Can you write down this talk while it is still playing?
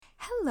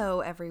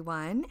Hello,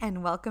 everyone,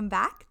 and welcome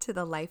back to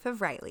The Life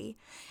of Riley.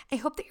 I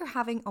hope that you're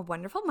having a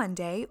wonderful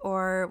Monday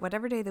or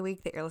whatever day of the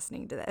week that you're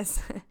listening to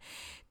this.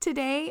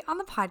 Today on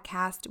the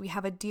podcast, we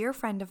have a dear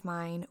friend of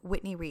mine,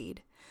 Whitney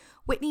Reed.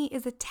 Whitney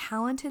is a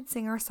talented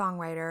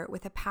singer-songwriter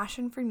with a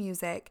passion for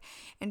music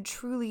and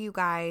truly, you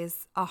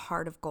guys, a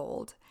heart of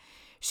gold.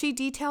 She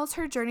details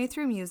her journey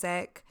through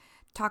music,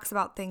 talks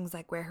about things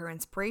like where her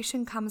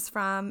inspiration comes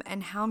from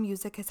and how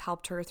music has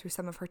helped her through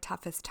some of her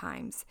toughest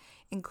times,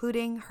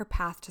 including her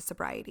path to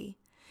sobriety.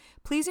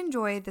 Please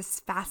enjoy this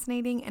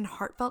fascinating and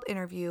heartfelt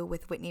interview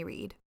with Whitney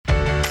Reed.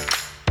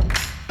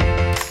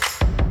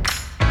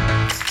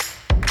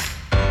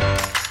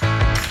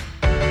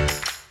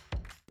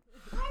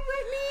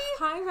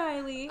 Hi,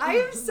 Riley. I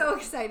am so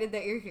excited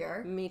that you're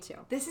here. Me too.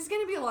 This is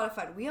going to be a lot of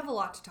fun. We have a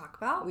lot to talk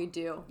about. We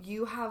do.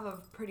 You have a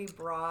pretty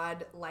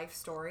broad life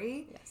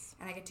story. Yes.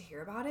 And I get to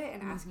hear about it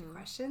and ask you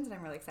questions, and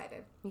I'm really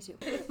excited. Me too.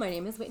 My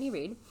name is Whitney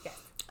Reed. Yes.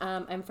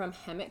 I'm from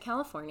Hemet,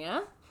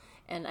 California,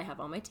 and I have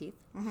all my teeth.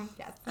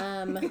 Yes.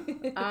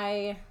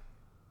 I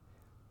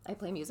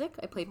play music.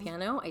 I play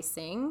piano. I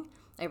sing.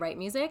 I write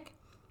music.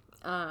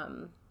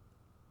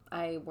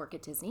 I work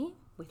at Disney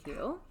with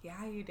you.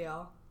 Yeah, you do.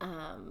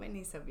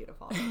 Whitney's so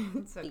beautiful.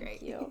 It's so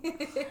great.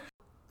 Thank you.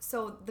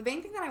 So the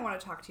main thing that I want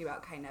to talk to you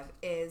about kind of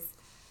is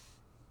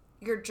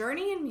your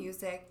journey in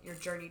music, your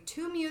journey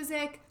to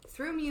music,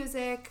 through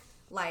music,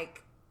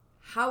 like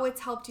how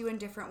it's helped you in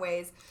different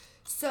ways.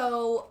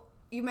 So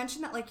you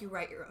mentioned that like you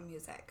write your own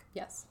music.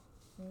 Yes.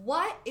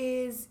 What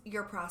is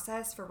your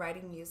process for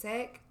writing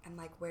music and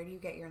like where do you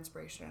get your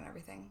inspiration and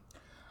everything?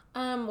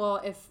 Well,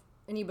 if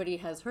anybody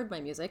has heard my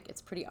music,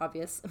 it's pretty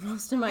obvious.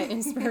 Most of my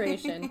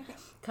inspiration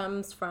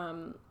comes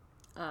from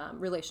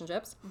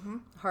relationships,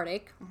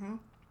 heartache.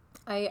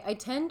 I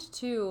tend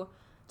to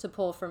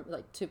pull from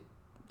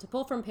to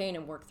pull from pain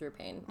and work through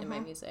pain in my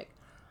music.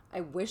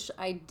 I wish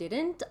I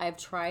didn't. I've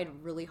tried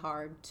really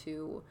hard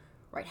to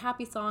write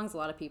happy songs. A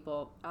lot of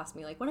people ask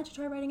me like, why don't you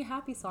try writing a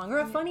happy song or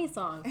a funny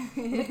song?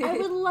 Like, I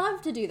would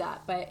love to do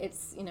that, but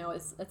it's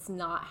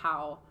not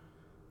how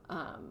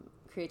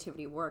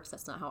creativity works.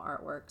 That's not how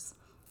art works.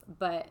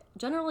 But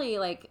generally,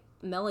 like,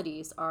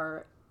 melodies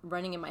are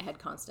running in my head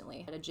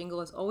constantly. A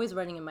jingle is always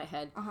running in my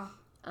head.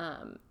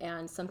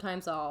 And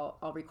sometimes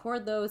I'll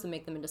record those and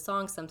make them into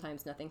songs.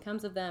 Sometimes nothing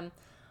comes of them.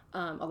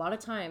 A lot of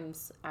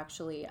times,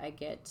 actually, I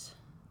get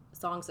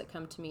songs that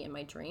come to me in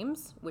my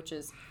dreams, which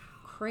is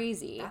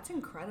crazy. That's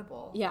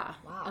incredible. Yeah.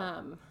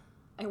 Wow.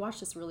 I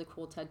watched this really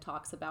cool TED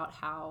Talks about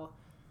how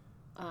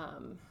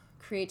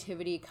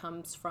creativity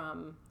comes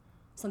from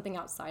something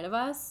outside of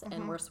us,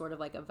 and we're sort of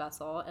like a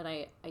vessel, and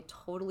I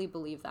totally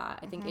believe that.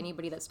 I think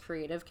anybody that's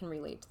creative can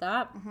relate to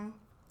that.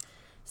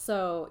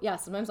 So yeah,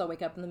 sometimes I'll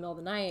wake up in the middle of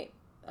the night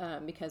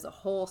because a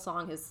whole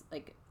song has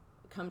like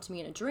come to me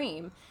in a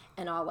dream,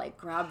 and I'll like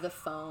grab the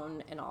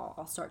phone and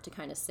I'll start to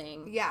kind of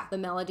sing the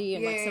melody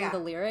and some of the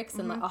lyrics,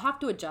 and like, I'll have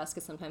to adjust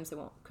because sometimes it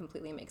won't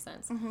completely make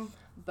sense.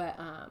 But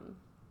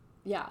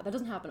yeah, that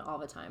doesn't happen all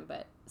the time,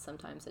 but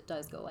sometimes it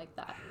does go like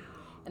that.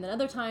 And then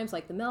other times,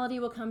 like, the melody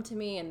will come to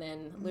me, and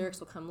then lyrics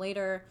will come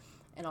later,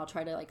 and I'll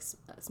try to, like,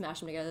 smash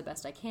them together the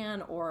best I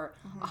can, or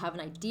I'll have an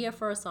idea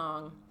for a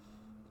song,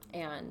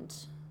 and,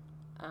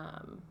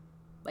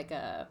 like,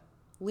 a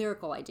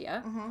lyrical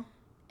idea,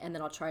 and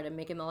then I'll try to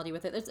make a melody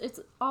with it. It's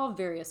all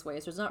various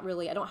ways. There's not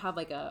really, I don't have,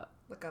 like a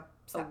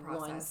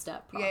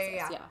one-step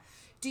process. Yeah.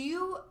 Do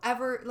you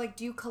ever, like,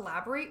 do you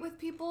collaborate with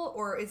people,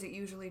 or is it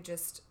usually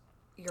just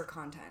your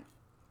content?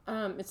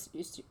 It's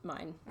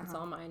mine. It's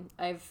all mine.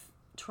 I've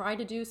try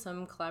to do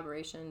some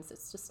collaborations.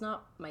 It's just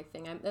not my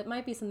thing. It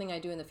might be something I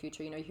do in the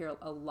future. You know, you hear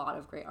a lot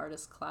of great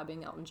artists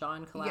collabing. Elton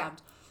John collabed.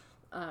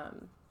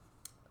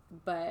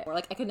 But or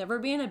like I could never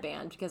be in a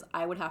band because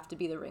I would have to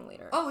be the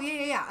ringleader. Oh,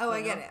 yeah. Oh,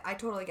 I get it. I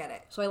totally get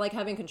it. So I like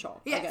having control,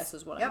 yes. I guess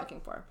is what I'm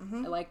looking for.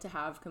 I like to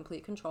have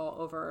complete control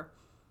over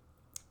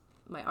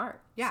my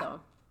art. Yeah, so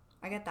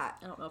I get that.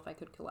 I don't know if I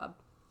could collab.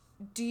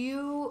 Do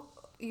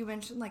you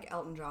mentioned like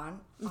Elton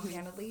John,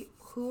 offhandedly.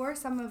 Who are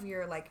some of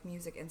your like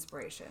music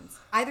inspirations?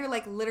 Either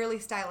like literally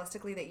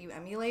stylistically that you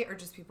emulate or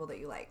just people that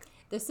you like?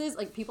 This is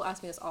like people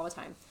ask me this all the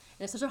time. And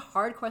it's such a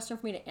hard question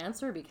for me to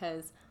answer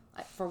because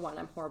for one,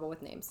 I'm horrible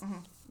with names.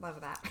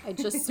 Love that. I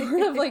just sort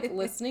of like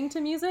listening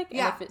to music and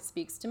if it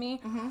speaks to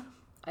me,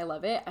 I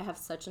love it. I have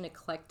such an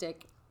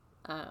eclectic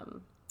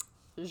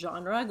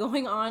genre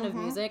going on of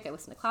music. I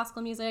listen to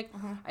classical music.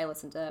 I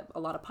listen to a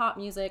lot of pop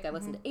music. I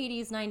listen to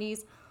 80s,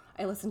 90s.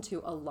 I listen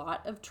to a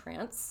lot of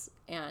trance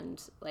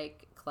and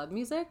like club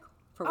music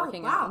for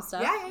working out and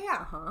stuff.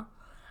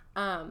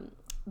 Yeah.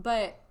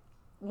 But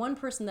one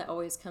person that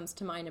always comes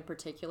to mind in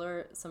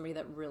particular, somebody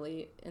that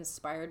really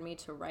inspired me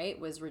to write,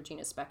 was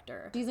Regina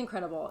Spektor. She's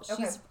incredible.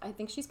 I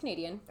think she's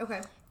Canadian.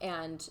 Okay.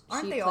 And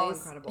aren't they all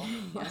incredible?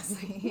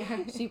 Honestly.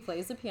 She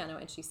plays the piano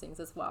and she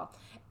sings as well.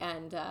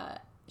 And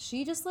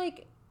she just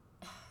like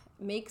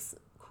makes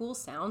cool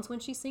sounds when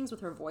she sings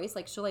with her voice.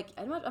 Like she'll like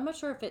I'm not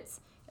sure if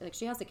it's like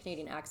she has a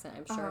Canadian accent,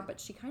 I'm sure, but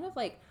she kind of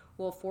like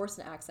will force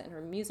an accent in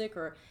her music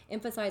or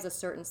emphasize a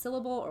certain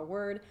syllable or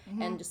word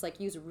and just like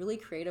use really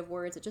creative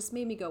words. It just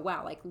made me go,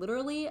 wow, like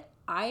literally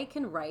I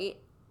can write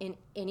in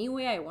any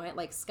way I want.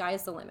 Like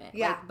sky's the limit.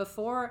 Yeah. Like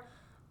before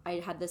I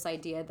had this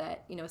idea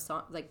that, you know,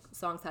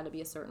 songs had to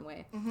be a certain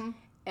way.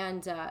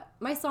 And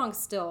my songs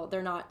still,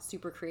 they're not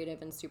super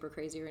creative and super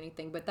crazy or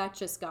anything, but that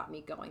just got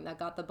me going. That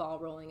got the ball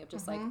rolling of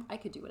just like, I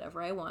could do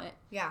whatever I want.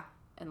 Yeah.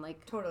 And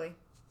like, Totally.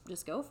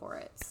 just go for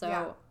it.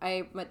 So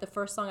the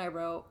first song I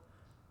wrote,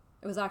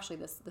 it was actually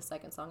the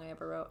second song I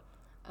ever wrote.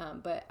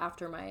 But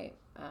after my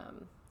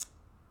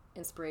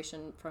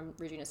inspiration from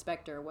Regina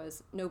Spektor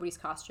was Nobody's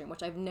Costume,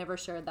 which I've never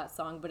shared that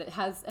song, but it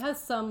has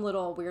some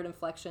little weird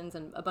inflections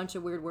and a bunch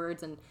of weird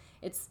words, and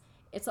it's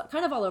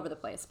kind of all over the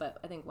place. But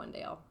I think one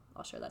day I'll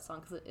share that song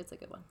because it's a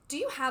good one. Do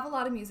you have a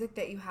lot of music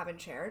that you haven't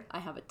shared? I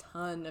have a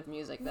ton of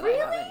music that Really?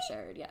 I haven't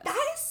shared. Yes.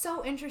 That is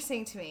so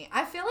interesting to me.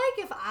 I feel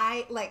like if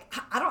I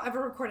don't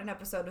ever record an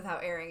episode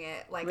without airing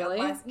it. Like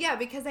Really?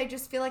 Because I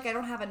just feel like I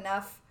don't have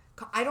enough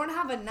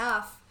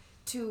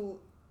to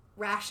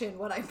ration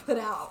what I put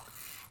out.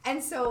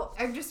 And so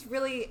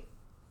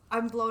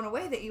I'm blown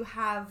away that you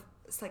have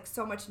like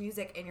so much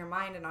music in your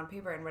mind and on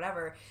paper and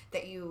whatever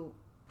that you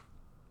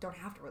don't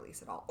have to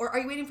release it all. Or are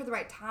you waiting for the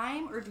right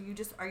time, or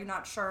are you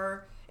not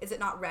sure? Is it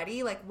not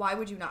ready? Like, why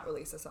would you not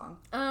release a song?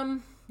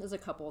 There's a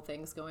couple of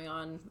things going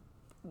on.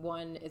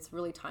 One, it's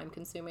really time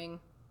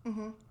consuming.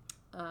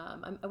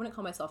 I wouldn't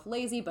call myself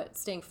lazy, but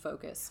staying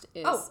focused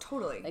is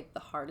totally like the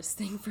hardest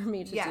thing for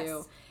me to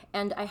do.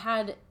 And I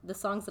had the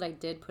songs that I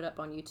did put up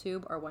on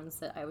YouTube are ones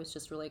that I was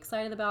just really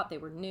excited about. They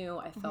were new.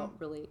 I felt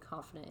really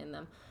confident in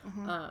them.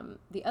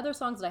 The other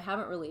songs that I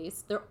haven't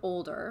released, they're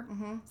older.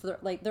 So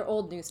they're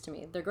old news to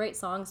me. They're great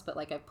songs, but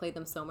like I've played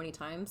them so many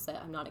times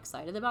that I'm not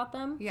excited about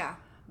them. Yeah.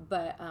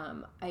 But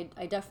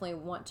I definitely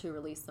want to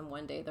release them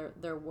one day.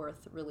 They're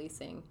worth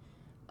releasing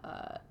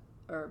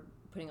or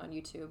putting on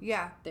YouTube.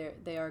 Yeah.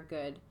 They are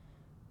good.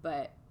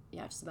 But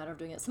yeah, it's just a matter of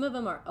doing it.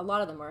 A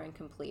lot of them are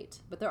incomplete,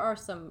 but there are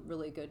some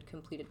really good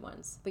completed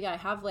ones. But yeah, I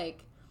have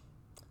like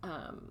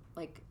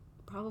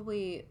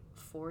probably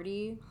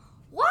 40.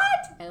 What?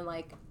 And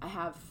like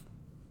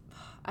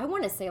I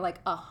want to say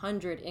like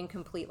 100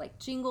 incomplete like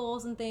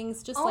jingles and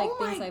things, just like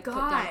things I've put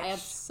down.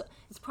 It's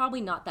probably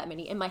not that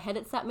many. In my head,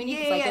 it's that many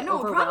because I get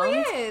overwhelmed.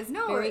 It probably is.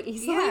 Very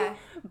easily. Yeah.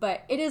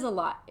 But it is a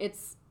lot.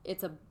 It's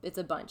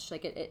a bunch.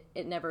 Like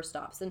it never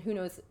stops. And who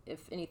knows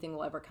if anything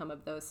will ever come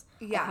of those.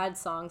 Yeah. I've had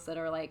songs that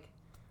are like,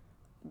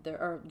 there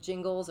are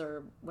jingles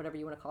or whatever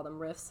you want to call them,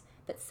 riffs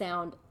that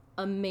sound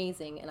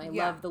amazing, and I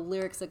love the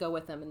lyrics that go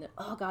with them, and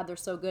oh god, they're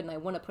so good, and I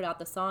want to put out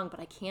the song, but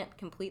I can't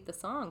complete the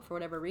song for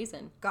whatever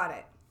reason. Got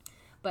it.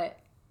 But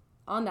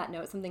on that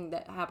note, something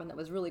that happened that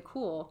was really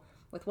cool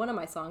with one of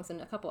my songs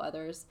and a couple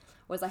others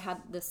was I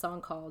had this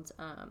song called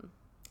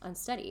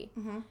Unsteady,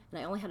 and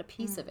I only had a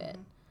piece of it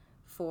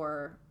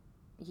for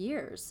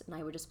years, and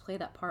I would just play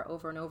that part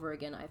over and over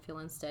again. I feel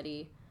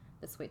unsteady,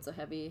 this weight so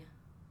heavy,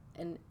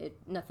 and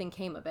nothing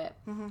came of it.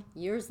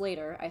 Years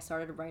later, I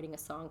started writing a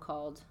song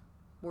called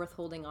Worth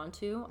Holding On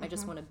To. I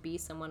just want to be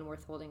someone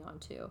worth holding on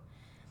to.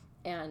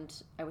 And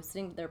I was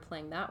sitting there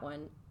playing that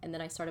one, and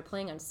then I started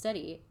playing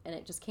Unsteady, and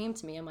it just came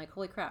to me. I'm like,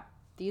 holy crap,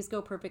 these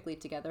go perfectly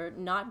together,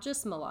 not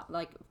just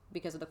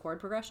because of the chord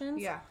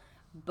progressions,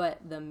 but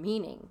the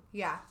meaning.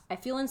 Yeah. I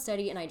feel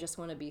unsteady, and I just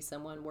want to be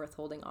someone worth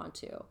holding on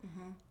to.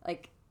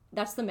 Like,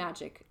 that's the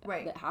magic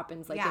that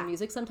happens in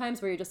music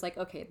sometimes, where you're just like,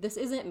 okay, this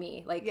isn't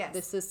me. Like,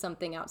 this is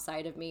something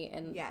outside of me.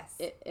 And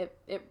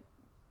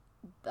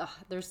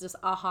there's this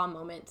aha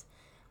moment.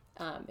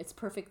 It's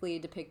perfectly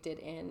depicted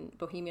in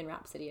Bohemian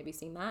Rhapsody. Have you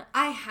seen that?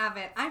 I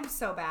haven't. I'm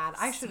so bad.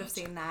 I should have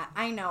seen that.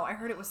 I know. I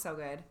heard it was so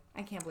good.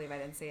 I can't believe I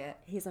didn't see it.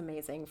 He's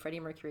amazing. Freddie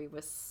Mercury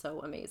was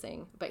so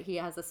amazing. But he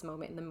has this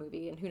moment in the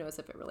movie, and who knows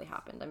if it really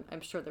happened.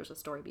 I'm sure there's a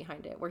story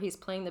behind it, where he's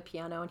playing the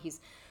piano, and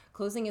he's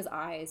closing his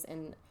eyes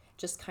and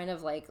just kind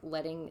of like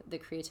letting the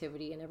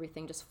creativity and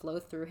everything just flow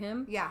through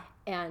him. Yeah.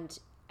 And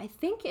I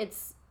think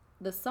it's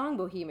the song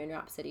Bohemian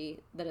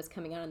Rhapsody that is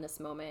coming out in this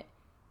moment.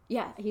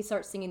 Yeah, he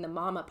starts singing the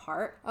mama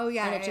part. Oh,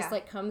 yeah. And it just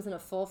like comes in a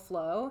full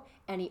flow,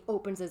 and he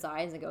opens his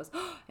eyes and goes,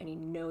 oh, and he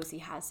knows he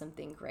has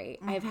something great.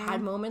 I've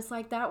had moments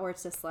like that where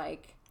it's just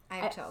like, I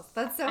have chills.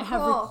 That's so cool. I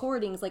have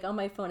recordings like on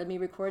my phone of me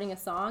recording a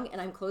song, and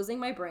I'm closing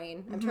my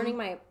brain. I'm turning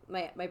my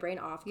brain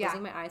off,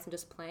 closing my eyes, and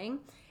just playing.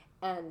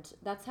 And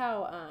that's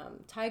how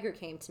Tiger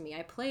came to me.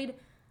 I played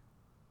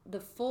the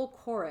full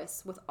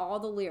chorus with all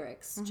the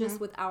lyrics, just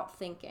without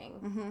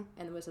thinking.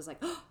 And it was just like,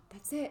 oh,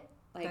 that's it.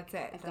 Like, that's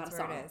it. I've got a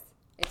song. It is.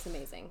 It's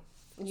amazing.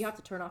 You have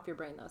to turn off your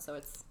brain, though, so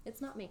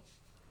it's not me.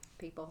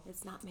 People,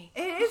 it's not me.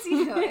 It is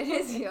you. It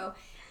is you.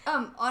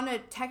 On a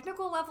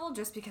technical level,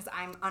 just because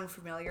I'm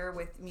unfamiliar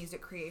with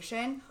music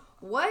creation,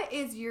 what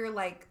is your,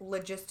 like,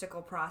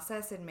 logistical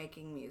process in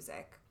making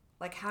music?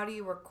 Like, how do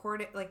you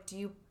record it? Like, do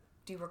you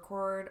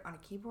record on a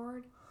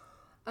keyboard?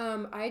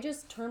 I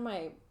just turn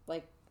my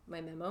voice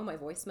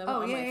memo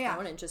on my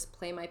phone and just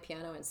play my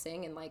piano and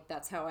sing, and like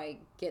that's how I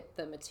get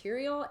the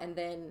material. And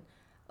then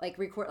Like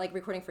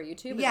recording for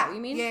YouTube? Is Yeah. that what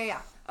you mean?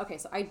 Yeah. Okay,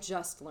 so I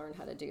just learned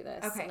how to do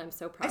this. Okay. And I'm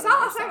so proud I of saw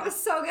last myself. time. It was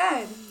so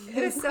good.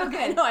 It was so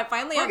good. No, I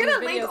finally We're have going to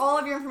these link videos. all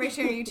of your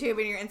information on your YouTube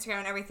and your Instagram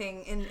and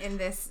everything in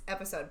this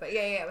episode. But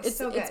yeah, it was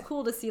so good. It's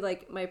cool to see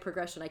like my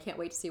progression. I can't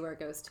wait to see where it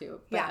goes to.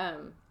 But, Yeah.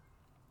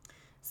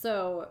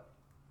 So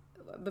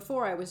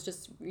before I was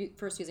just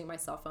first using my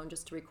cell phone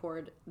just to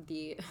record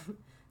the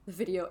the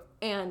video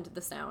and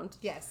the sound.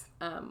 Yes.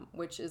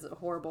 Which is a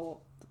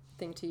horrible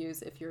thing to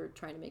use if you're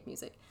trying to make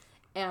music.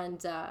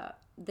 And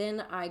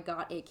then I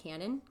got a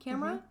Canon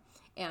camera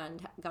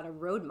and got a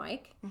Rode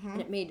mic,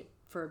 and it made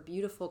for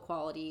beautiful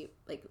quality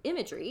like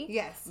imagery.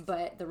 Yes.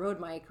 But the Rode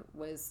mic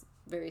was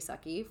very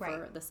sucky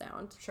for the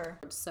sound. Sure.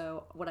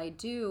 So what I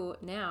do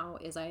now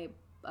is I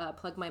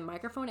plug my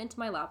microphone into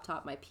my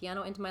laptop, my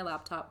piano into my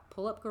laptop,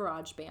 pull up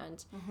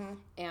GarageBand,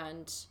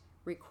 and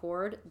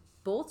record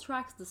both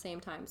tracks at the same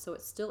time. So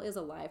it still is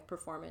a live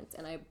performance,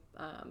 and I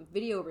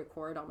video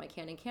record on my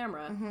Canon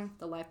camera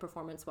the live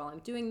performance while I'm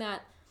doing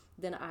that.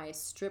 Then I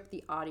strip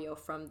the audio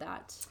from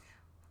that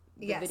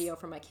video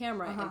from my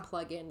camera and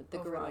plug in the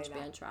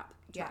GarageBand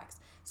tracks.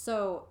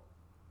 So,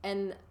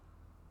 and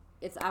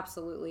it's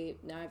absolutely,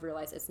 now I've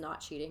realized it's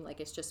not cheating.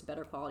 Like, it's just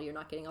better quality. You're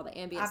not getting all the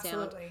ambient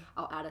sound.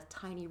 I'll add a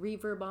tiny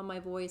reverb on my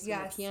voice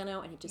and the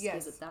piano, and it just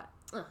gives it that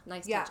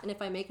nice touch. And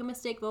if I make a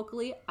mistake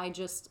vocally, I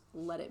just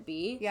let it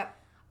be. Yep.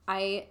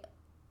 I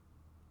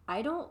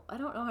don't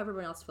know how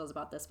everyone else feels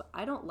about this, but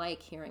I don't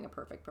like hearing a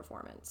perfect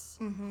performance.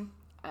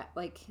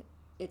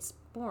 It's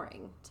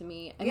boring to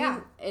me. I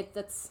mean,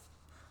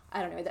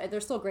 I don't know. They're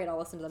still great. I'll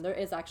listen to them. There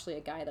is actually a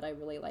guy that I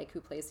really like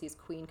who plays these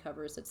Queen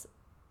covers. It's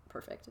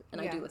perfect,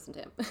 and I do listen to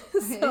him.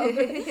 So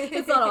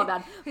it's not all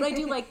bad, but I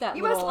do like that.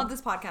 You must love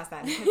this podcast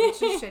then, because it's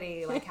just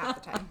shitty like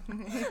half the time.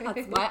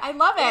 That's why I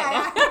love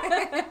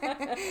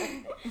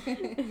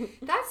it.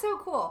 That's so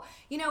cool.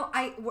 You know,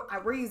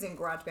 we're using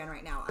GarageBand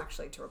right now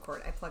actually to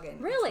record. I plug in.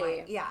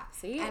 Really?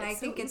 See, and I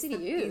think it's the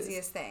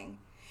easiest thing.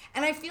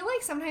 And I feel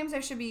like sometimes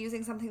I should be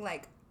using something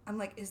like, I'm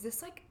like, is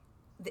this like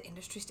the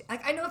industry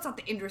like, I know it's not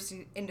the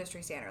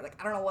industry standard. Like,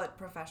 I don't know what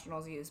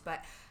professionals use,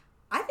 but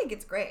I think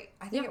it's great.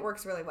 I think it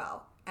works really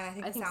well. And I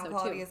think the sound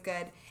quality is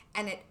good,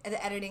 and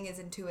the editing is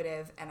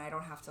intuitive, and I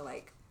don't have to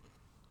like,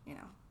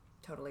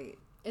 totally.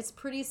 It's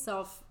pretty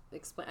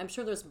self-explanatory. I'm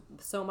sure there's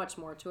so much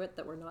more to it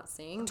that we're not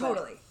seeing.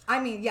 Totally. I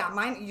mean,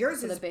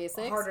 yours is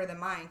basics, harder than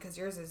mine because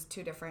yours is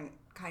two different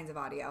kinds of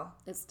audio.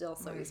 It's still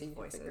so easy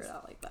to figure it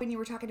out like that. When you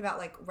were talking about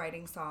like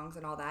writing songs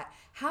and all that,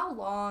 how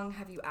long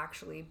have you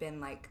actually been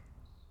like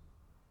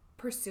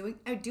pursuing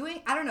doing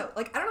I don't know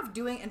if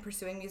doing and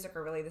pursuing music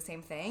are really the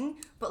same thing,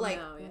 but like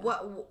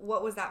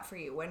what was that for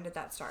you? When did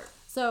that start?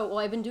 So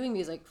I've been doing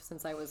music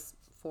since I was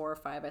 4 or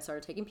 5. I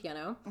started taking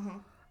piano,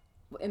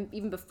 and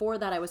even before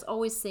that I was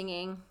always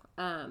singing.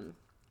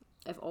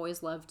 I've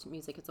always loved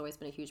music. It's always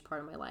been a huge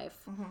part of my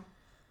life,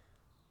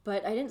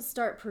 but I didn't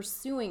start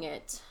pursuing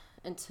it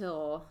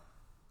until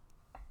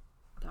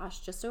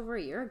just over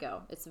a year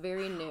ago. It's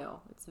very new.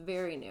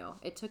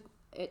 It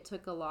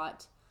took a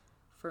lot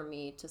for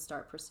me to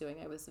start pursuing.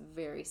 I was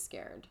very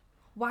scared.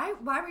 Why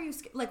were you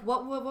scared? Like,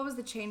 what was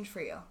the change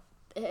for you?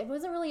 It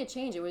wasn't really a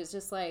change. It was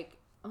just like,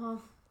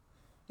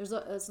 there's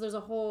a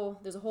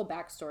whole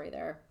backstory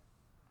there,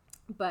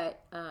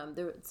 but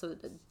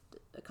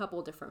a couple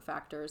of different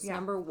factors.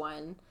 Number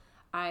one,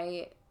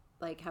 I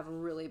have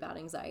really bad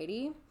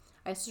anxiety.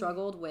 I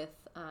struggled with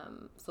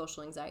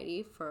social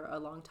anxiety for a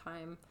long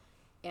time,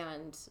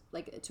 and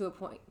to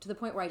the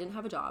point where I didn't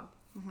have a job.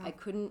 I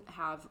couldn't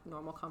have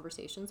normal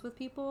conversations with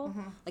people.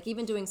 Like,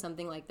 even doing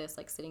something like this,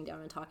 like sitting down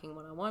and talking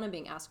one-on-one and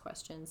being asked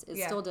questions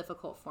is still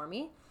difficult for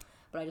me,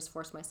 but I just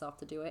forced myself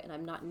to do it, and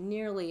I'm not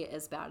nearly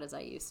as bad as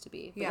I used to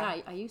be.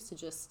 But I used to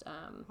just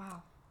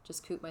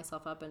just coop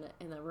myself up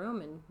in a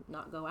room and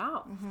not go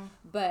out.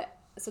 But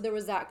so there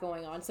was that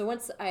going on. So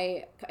once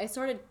I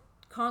started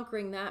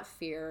conquering that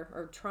fear,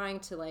 or trying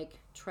to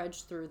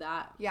trudge through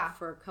that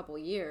for a couple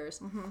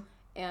years,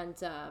 and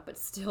but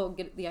still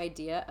get the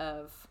idea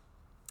of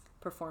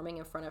performing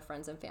in front of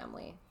friends and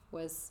family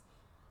was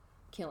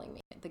killing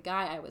me. The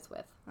guy I was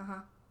with,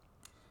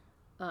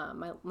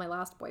 my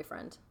last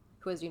boyfriend,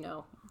 who, as you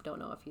know, don't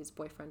know if he's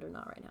boyfriend or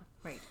not right now.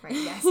 Right,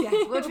 yes,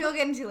 which we'll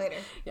get into later.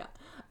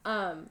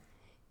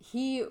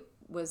 He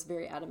was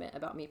very adamant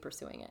about me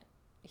pursuing it.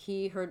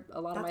 He heard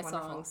a lot of my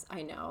songs.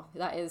 I know.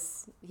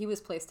 He was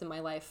placed in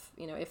my life,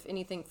 if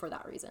anything, for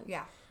that reason.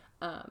 Yeah.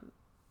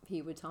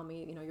 He would tell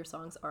me, your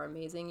songs are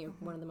amazing. You're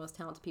one of the most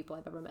talented people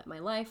I've ever met in my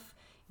life.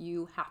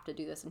 You have to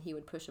do this. And he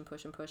would push and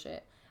push and push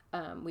it.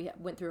 We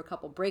went through a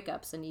couple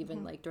breakups, and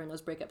even during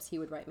those breakups, he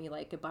would write me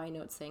goodbye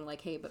notes saying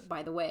hey, but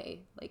by the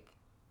way, if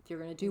you're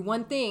going to do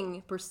one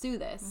thing, pursue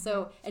this.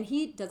 So, and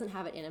he doesn't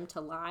have it in him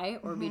to lie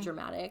or be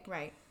dramatic.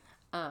 Right.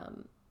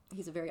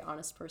 He's a very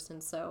honest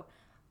person. So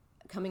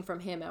coming from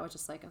him, I was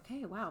just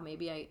okay, wow,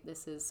 maybe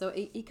so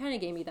he kind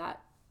of gave me that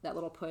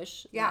little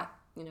push. Yeah.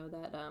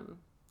 That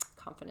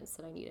confidence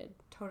that I needed.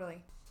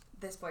 Totally.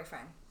 This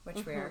boyfriend,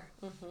 which we're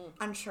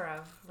unsure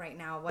of right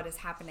now, what is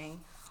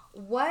happening.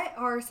 What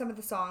are some of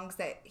the songs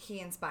that he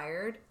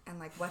inspired, and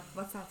like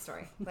what's that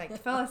story?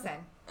 Like, fill us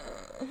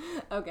in.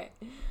 Okay.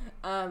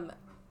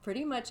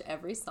 Pretty much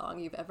every song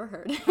you've ever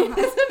heard is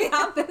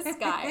about this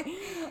guy.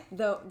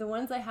 The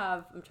ones I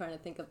have, I'm trying to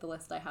think of the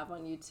list I have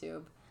on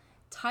YouTube.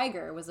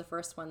 Tiger was the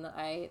first one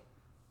that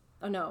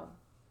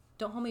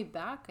Don't Hold Me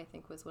Back, I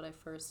think, was what I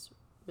first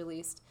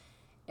released.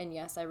 And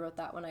yes, I wrote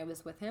that when I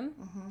was with him.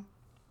 Mm-hmm.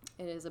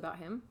 It is about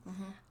him.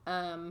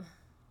 Mm-hmm.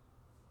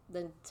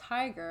 Then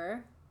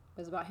Tiger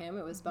was about him.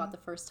 It was about the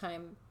first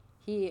time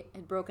he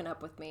had broken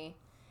up with me.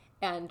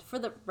 And for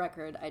the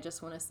record, I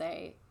just want to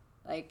say,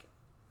 like,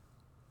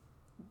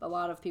 a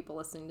lot of people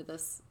listening to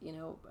this,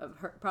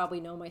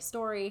 probably know my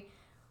story.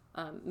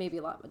 Maybe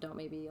a lot don't,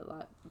 maybe a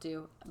lot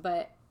do.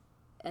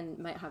 And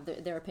might have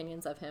their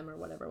opinions of him or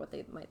whatever, what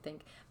they might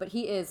think. But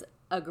he is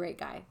a great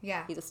guy.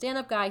 Yeah. He's a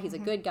stand-up guy. He's a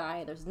good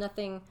guy. There's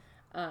nothing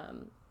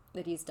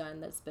that he's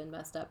done that's been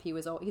messed up.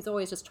 He's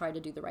always just tried to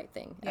do the right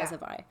thing, as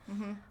have I.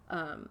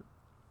 Mm-hmm.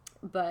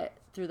 But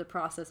through the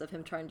process of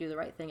him trying to do the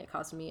right thing, it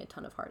caused me a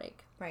ton of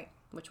heartache. Right.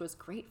 Which was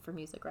great for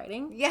music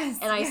writing. Yes.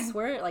 And I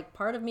swear, like,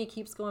 part of me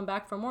keeps going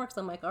back for more because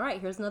I'm like, all right,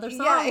 here's another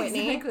song, yeah,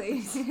 Whitney. Exactly.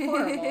 It's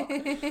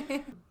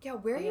horrible. Yeah,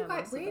 where are you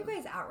guys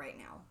at right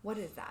now? What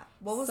is that?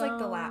 What was like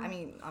the last? I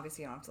mean,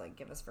 obviously you don't have to like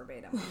give us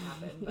verbatim what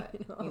happened, but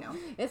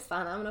it's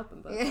fine. I'm an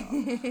open book.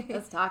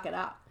 Let's talk it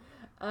out.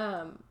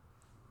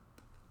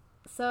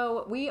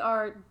 So we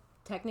are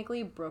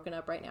technically broken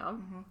up right now.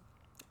 Mm-hmm.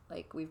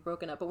 Like, we've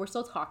broken up, but we're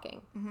still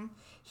talking. Mm-hmm.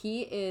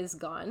 He is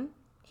gone.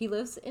 He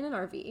lives in an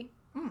RV.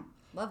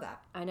 Love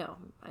that. I know,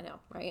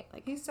 right?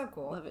 Like, he's so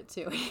cool. Love it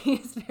too.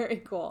 He's very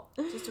cool.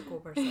 Just a cool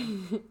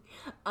person.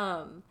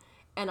 And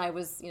I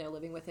was,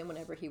 living with him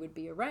whenever he would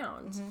be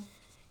around. Mm-hmm.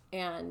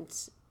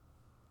 And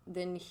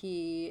then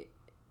he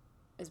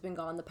has been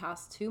gone the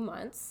past 2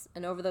 months.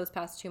 And over those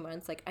past 2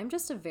 months, like, I'm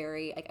just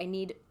I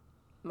need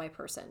my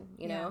person,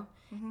 know?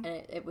 Mm-hmm. And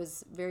it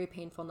was very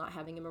painful not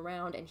having him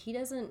around. And he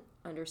doesn't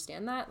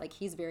understand that. Like,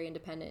 he's very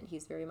independent.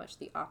 He's very much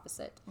the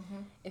opposite.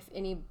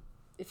 Mm-hmm.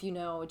 Do you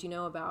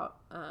know about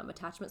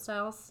attachment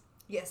styles?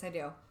 Yes, I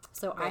do.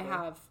 So I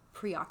have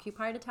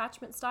preoccupied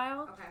attachment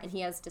style, and he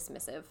has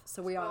dismissive.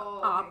 So we are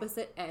on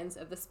opposite ends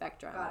of the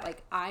spectrum.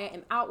 Like, I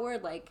am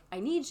outward, like, I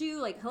need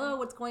you, like, hello,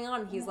 what's going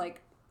on? And he's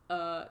like,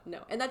 no.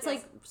 And that's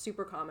like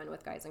super common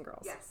with guys and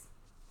girls. Yes.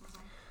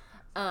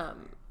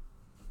 And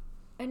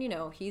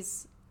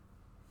he's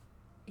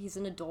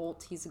an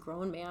adult, he's a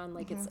grown man.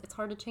 Like, it's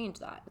hard to change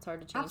that. It's hard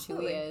to change who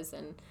he is,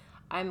 and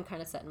I'm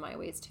kind of set in my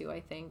ways too,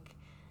 I think.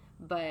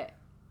 But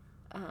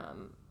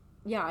I'm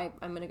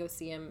going to go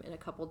see him in a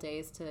couple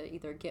days to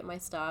either get my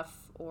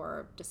stuff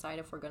or decide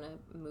if we're going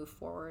to move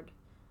forward.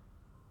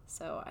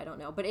 So I don't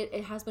know. But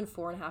it has been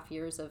 4.5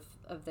 years of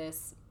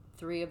this.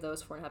 3 of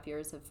those 4.5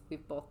 years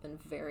we've both been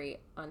very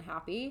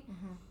unhappy.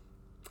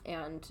 Mm-hmm.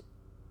 And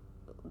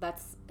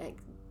that's like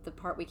the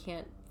part we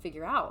can't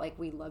figure out. Like,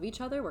 we love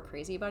each other. We're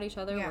crazy about each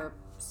other. Yeah.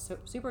 We're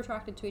super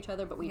attracted to each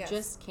other, but we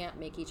just can't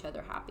make each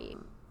other happy.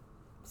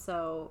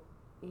 So,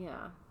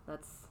 yeah,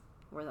 that's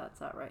where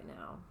that's at right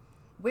now.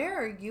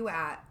 Where are you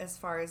at as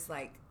far as,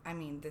 like, I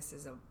mean, this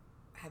is a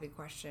heavy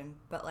question,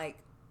 but, like,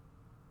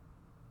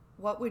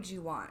 what would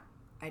you want,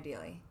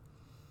 ideally?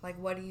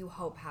 Like, what do you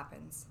hope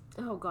happens?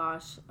 Oh,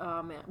 gosh.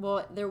 Oh, man.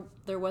 Well,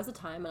 there was a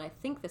time, and I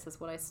think this is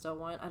what I still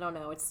want. I don't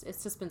know. It's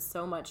just been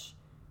so much.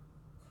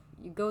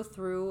 You go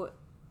through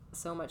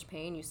so much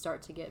pain, you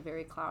start to get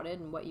very clouded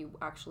in what you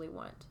actually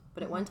want.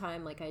 But at one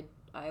time, like,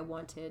 I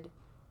wanted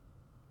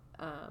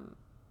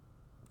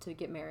to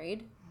get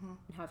married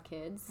and have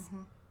kids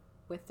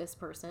with this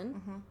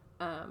person.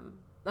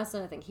 That's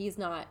another thing. He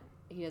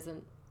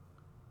doesn't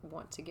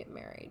want to get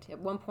married. At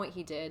one point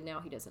he did. Now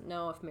he doesn't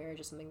know if marriage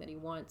is something that he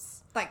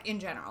wants. Like, in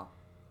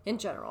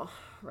general,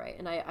 right.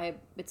 And I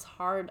it's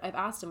hard. I've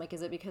asked him, like,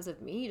 is it because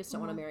of me? You just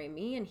don't want to marry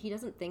me? And he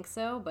doesn't think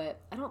so, but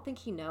I don't think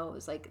he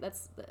knows. Like,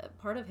 that's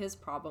part of his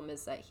problem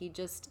is that he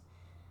just,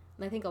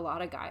 and I think a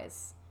lot of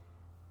guys,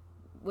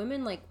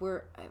 women, like,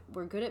 we're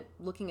good at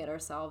looking at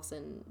ourselves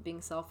and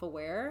being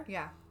self-aware.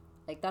 Yeah.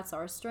 Like, that's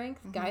our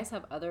strength. Guys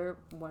have other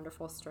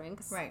wonderful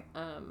strengths. Right.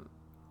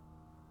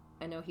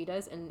 I know he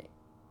does, and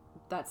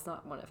that's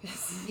not one of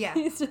his. Yeah.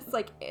 He's just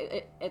like,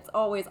 it's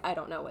always, I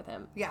don't know with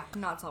him. Yeah,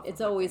 not self-reflecting.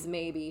 It's always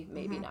maybe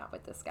not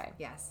with this guy.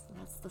 Yes.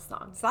 That's the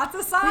song. So that's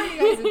the song, you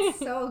guys. It's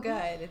so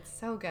good. It's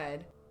so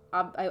good.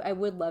 I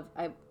would love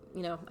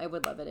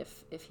it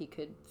if he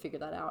could figure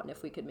that out, and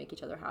if we could make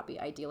each other happy.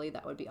 Ideally,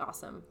 that would be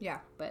awesome. Yeah.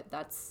 But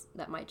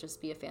that might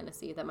just be a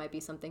fantasy. That might be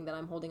something that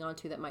I'm holding on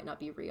to that might not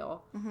be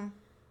real.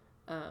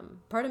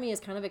 Part of me is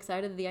kind of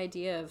excited at the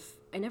idea of,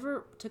 I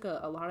never took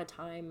a lot of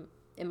time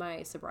in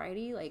my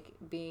sobriety, like,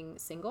 being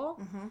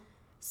single.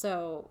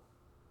 So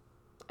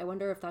I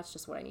wonder if that's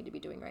just what I need to be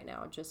doing right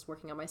now, just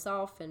working on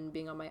myself and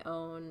being on my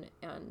own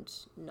and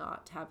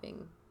not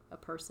having a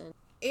person.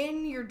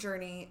 In your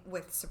journey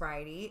with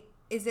sobriety,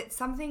 is it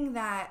something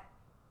that,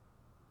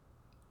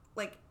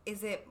 like,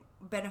 is it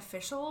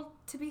beneficial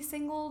to be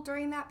single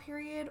during that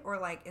period? Or,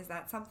 like, is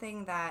that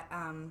something that,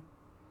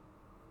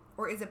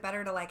 Or is it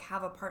better to like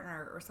have a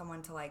partner or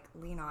someone to like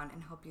lean on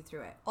and help you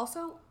through it?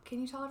 Also, can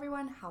you tell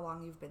everyone how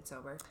long you've been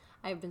sober?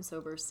 I've been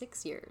sober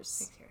 6 years.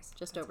 6 years.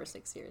 Just over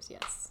 6 years,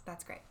 yes.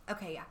 That's great.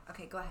 Okay, yeah.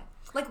 Okay, go ahead.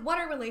 Like, what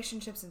are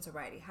relationships and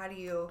sobriety? How do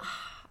you...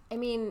 I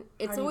mean,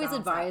 it's always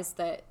advised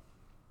that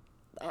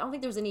I don't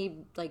think there's any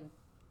like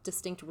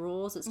distinct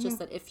rules. It's just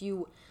that if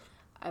you,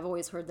 I've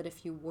always heard that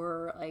if you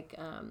were like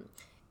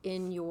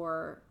in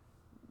your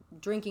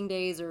drinking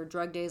days or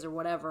drug days or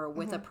whatever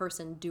with a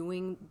person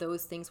doing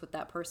those things with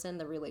that person,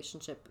 the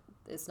relationship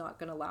is not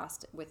going to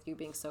last with you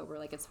being sober.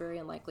 Like it's very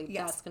unlikely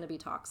that's going to be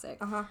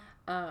toxic.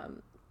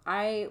 When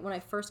I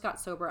first got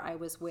sober, I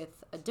was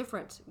with a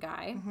different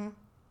guy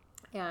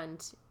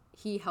and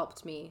he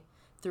helped me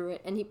through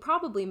it, and he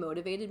probably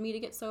motivated me to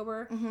get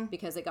sober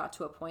because it got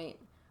to a point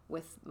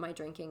with my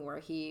drinking where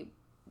he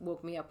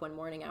woke me up one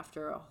morning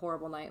after a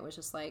horrible night and was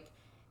just like,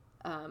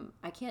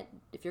 I can't,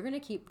 if you're going to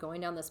keep going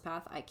down this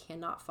path, I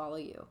cannot follow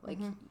you. Like,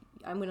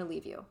 I'm going to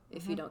leave you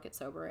if you don't get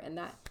sober. And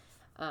that,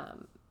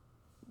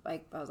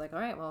 like, I was like, all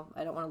right, well,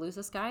 I don't want to lose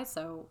this guy,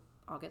 so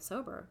I'll get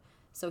sober.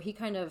 So he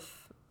kind of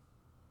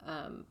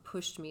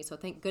pushed me. So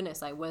thank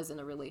goodness I was in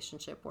a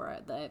relationship where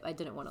I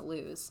didn't want to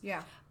lose.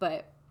 Yeah.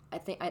 But I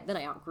think then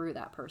I outgrew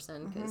that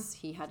person because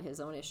he had his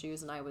own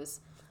issues, and I was,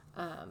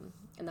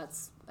 and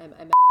that's, I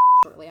met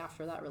shortly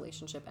after that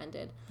relationship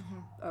ended.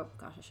 Oh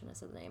gosh, I shouldn't have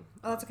said the name.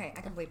 Oh, that's okay.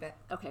 I can bleep it.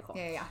 Okay, cool.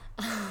 Yeah.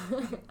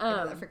 I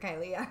know that for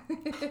Kylie, yeah.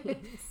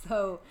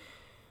 So,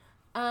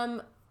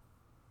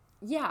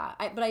 yeah,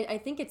 but I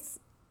think it's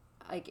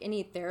like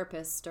any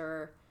therapist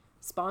or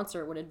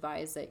sponsor would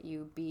advise that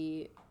you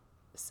be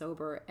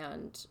sober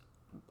and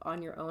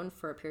on your own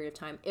for a period of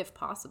time, if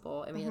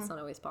possible. I mean, it's not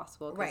always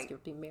possible because you'll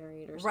be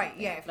married or something. Right,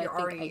 yeah, if you're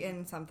already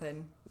in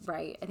something.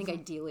 Right. I think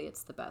ideally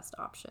it's the best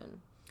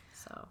option.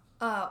 So.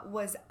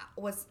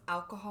 Was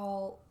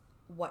alcohol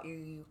what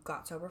you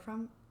got sober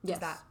from? Yes.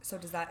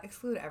 Does that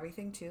exclude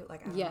everything too?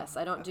 Like, yes,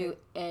 I don't do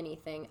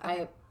anything.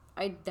 Okay.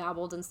 I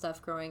dabbled in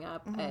stuff growing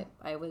up.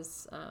 I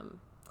was,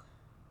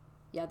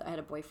 I had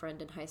a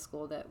boyfriend in high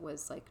school that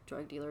was like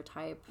drug dealer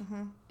type.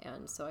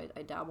 And so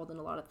I dabbled in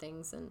a lot of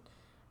things, and,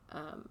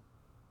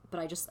 but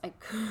I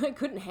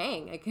couldn't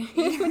hang.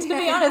 To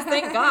be honest,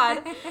 thank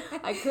God,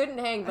 I couldn't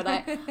hang. But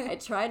I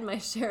tried my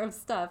share of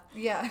stuff.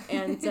 Yeah.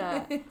 And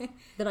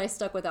then I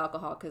stuck with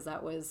alcohol because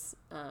that was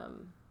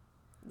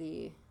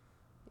the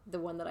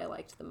one that I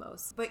liked the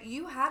most. But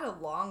you had a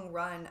long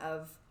run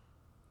of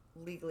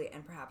legally,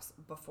 and perhaps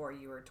before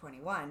you were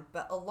 21,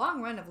 but a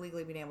long run of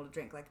legally being able to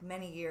drink, like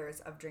many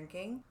years of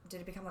drinking.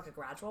 Did it become like a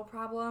gradual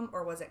problem,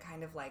 or was it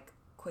kind of like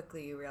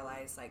quickly you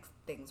realized like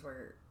things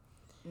were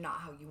not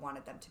how you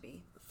wanted them to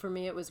be? For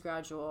me, it was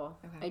gradual.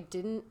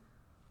 Okay.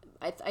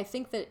 I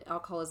think that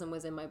alcoholism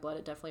was in my blood.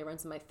 It definitely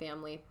runs in my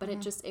family, but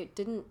it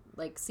didn't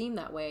like seem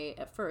that way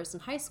at first in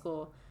high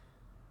school.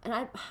 And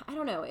I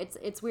don't know.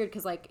 It's weird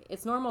because like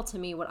it's normal to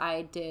me what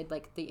I did,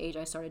 like the age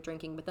I started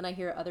drinking. But then I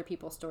hear other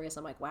people's stories.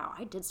 I'm like, wow,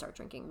 I did start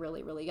drinking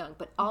really, really young.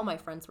 But all my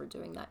friends were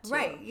doing that too.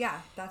 Right. Yeah.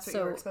 That's what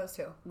you were exposed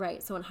to.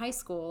 Right. So in high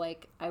school,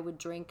 like I would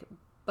drink,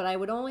 but I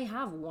would only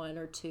have one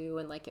or two,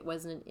 and like it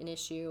wasn't an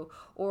issue.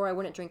 Or I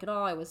wouldn't drink at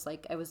all. I was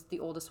the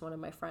oldest one of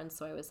my friends,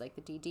 so I was like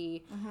the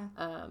DD.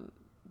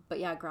 But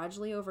yeah,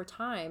 gradually over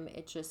time,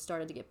 it just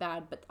started to get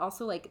bad. But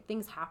also like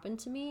things happened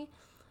to me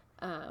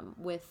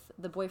with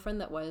the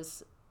boyfriend that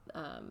was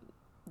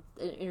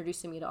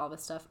introducing me to all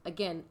this stuff.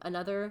 Again,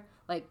 another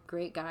like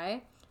great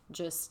guy,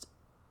 just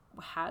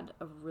had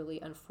a really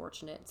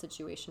unfortunate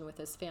situation with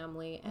his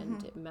family,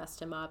 and it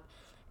messed him up.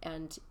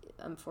 And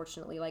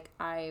unfortunately, like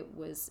I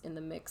was in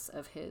the mix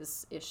of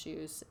his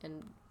issues,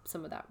 and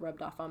some of that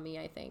rubbed off on me,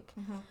 I think.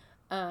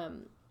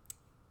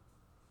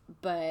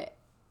 But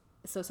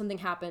so something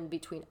happened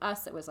between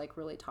us that was like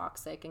really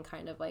toxic and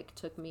kind of like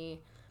took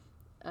me,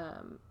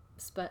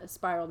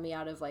 spiraled me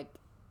out of like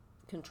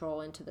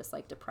control into this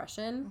like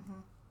depression.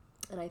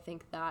 And I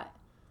think that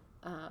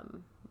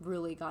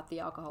really got the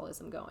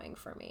alcoholism going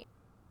for me.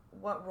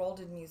 What role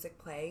did music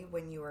play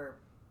when you were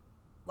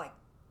like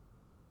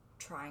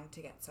trying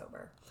to get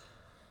sober?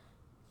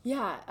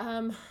 Yeah.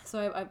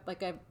 So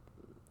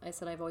I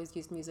said, I've always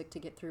used music to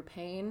get through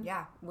pain.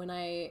 Yeah. When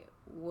I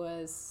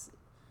was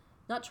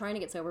not trying to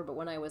get sober, but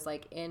when I was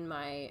like in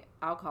my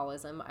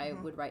alcoholism, I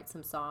would write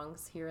some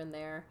songs here and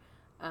there.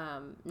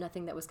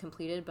 Nothing that was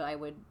completed, but I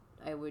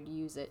would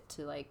use it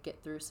to like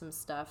get through some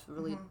stuff,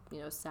 really,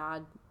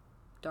 sad,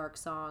 dark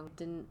song.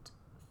 Didn't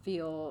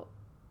feel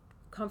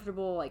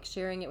comfortable like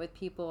sharing it with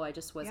people. I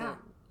just wasn't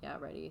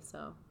ready.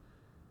 So,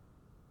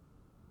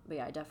 but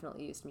yeah, I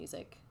definitely used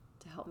music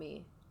to help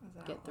me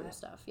get through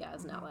stuff. Yeah,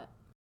 as an outlet.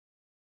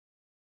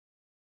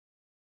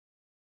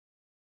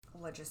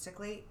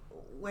 Logistically,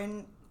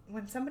 when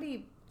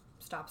somebody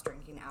stops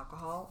drinking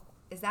alcohol,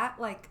 is that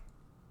like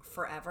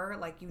forever?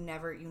 Like you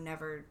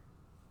never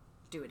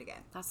do it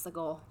again? That's the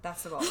goal.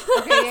 That's the goal.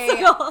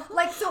 Okay, yeah.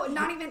 Like, so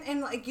not even,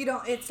 and like you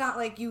don't, it's not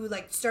like you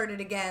like started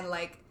again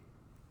like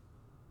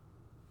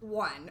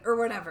one or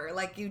whatever.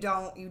 Like you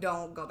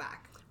don't go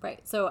back. Right.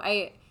 So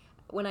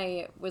when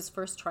I was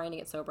first trying to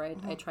get sober,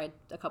 I tried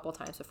a couple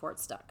times before it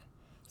stuck.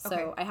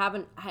 So I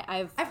haven't.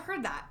 I've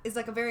heard that. It's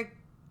like a very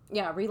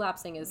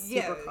relapsing is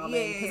super common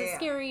because it's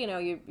scary. You know,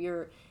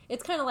 you're.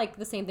 It's kind of like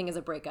the same thing as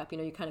a breakup. You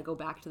know, you kind of go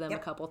back to them a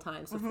couple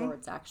times before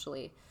it's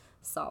actually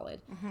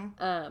solid.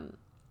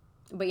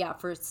 But yeah,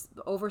 for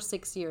over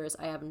 6 years,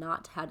 I have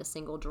not had a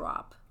single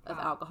drop of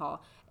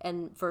alcohol.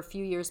 And for a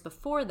few years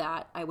before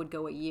that, I would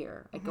go a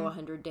year. I'd go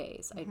 100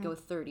 days. I'd go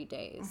 30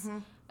 days.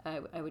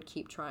 I would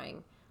keep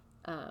trying,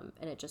 and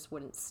it just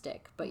wouldn't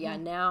stick. But yeah,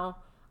 now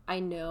I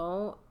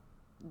know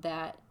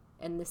that,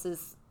 and this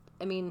is,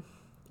 I mean,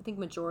 I think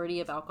majority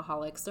of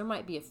alcoholics, there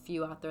might be a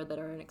few out there that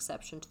are an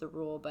exception to the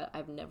rule, but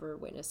I've never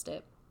witnessed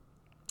it.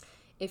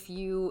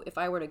 If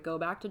I were to go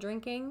back to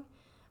drinking,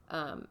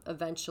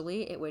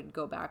 eventually it would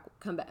come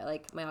back,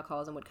 like my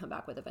alcoholism would come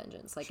back with a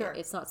vengeance. Like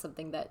it's not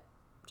something that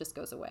just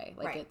goes away.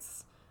 Like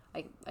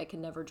I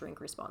can never drink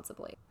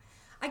responsibly.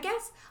 I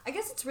guess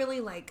it's really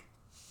like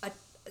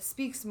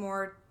speaks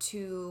more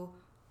to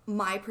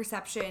my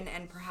perception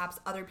and perhaps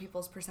other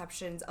people's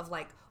perceptions of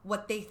like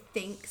what they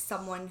think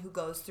someone who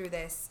goes through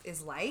this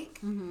is like.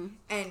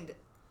 And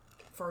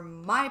for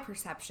my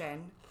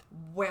perception,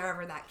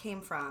 wherever that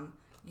came from,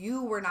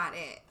 you were not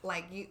it.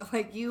 Like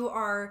you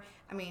are,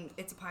 I mean,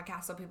 it's a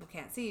podcast so people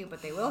can't see you,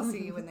 but they will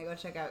see you when they go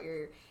check out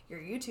your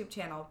YouTube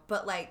channel.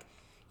 But like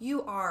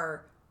you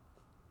are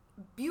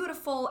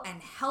beautiful and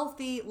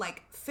healthy,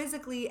 like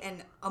physically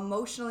and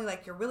emotionally,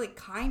 like you're really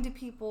kind to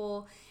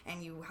people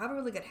and you have a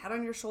really good head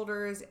on your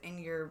shoulders and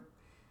you're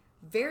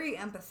very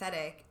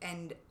empathetic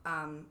and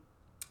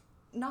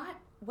not,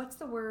 what's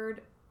the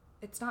word?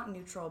 It's not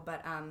neutral,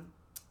 but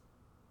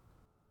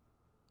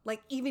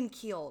like even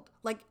keeled.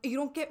 Like you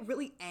don't get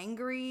really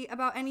angry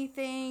about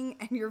anything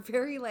and you're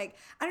very like,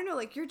 I don't know,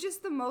 like you're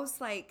just the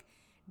most like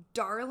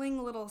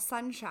darling little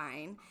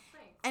sunshine.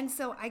 And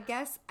so I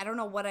guess, I don't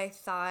know what I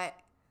thought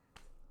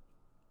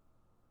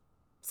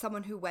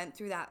someone who went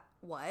through that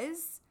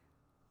was,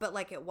 but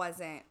like it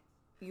wasn't,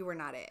 you were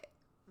not it.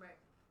 Right.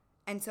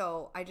 And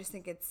so I just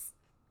think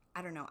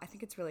I don't know, I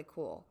think it's really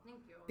cool. Thank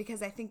you.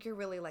 Because I think you're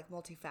really like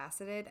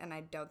multifaceted and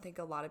I don't think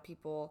a lot of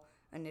people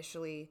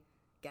initially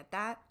get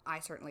that. I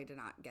certainly did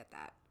not get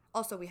that.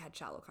 Also, we had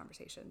shallow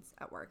conversations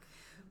at work,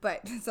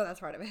 but so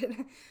that's part of it.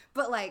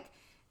 But like,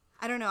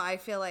 I don't know, I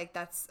feel like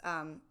that's,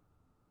 I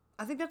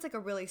think that's like a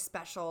really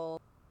special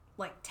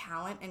like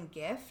talent and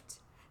gift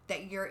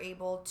that you're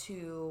able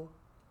to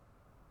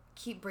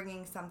keep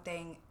bringing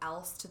something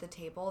else to the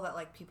table that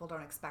like people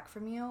don't expect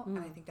from you. And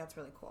I think that's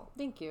really cool.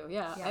 Thank you.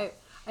 Yeah.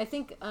 I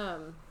think,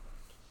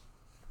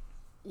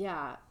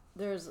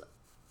 there's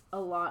a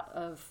lot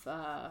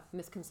of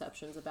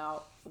misconceptions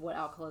about what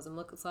alcoholism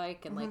looks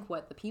like and like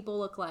what the people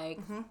look like.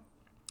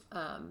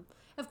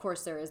 Of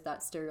course, there is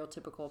that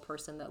stereotypical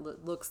person that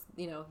looks,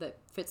 that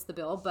fits the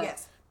bill,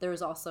 but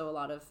there's also a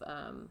lot of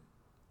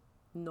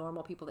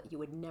normal people that you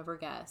would never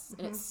guess.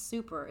 And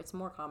it's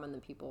more common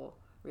than people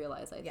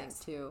realize, I think,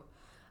 too.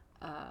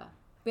 But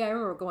yeah, I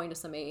remember going to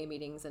some AA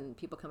meetings and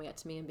people coming up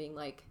to me and being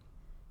like,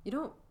 you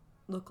don't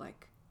look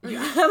like you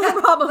have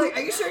a problem. Like,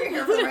 are you sure you're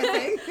here for the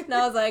right thing? And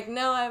I was like,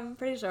 no, I'm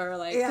pretty sure.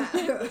 Like,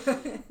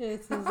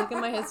 look at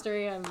my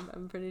history.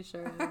 I'm pretty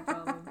sure I have a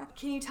problem.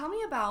 Can you tell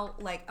me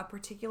about like a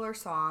particular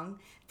song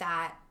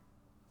that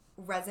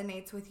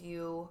resonates with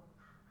you?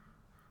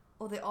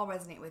 Well, they all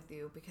resonate with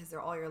you because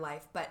they're all your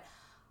life, but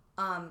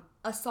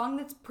a song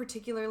that's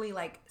particularly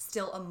like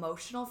still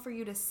emotional for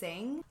you to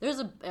sing? There's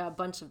a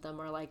bunch of them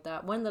are like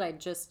that. One that I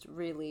just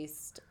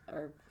released,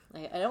 or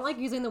I don't like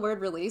using the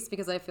word release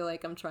because I feel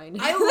like I'm trying to.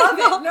 I love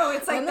it. No,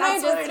 it's like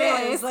that's what it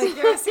is. Like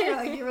you're a singer,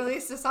 like you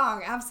released a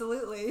song.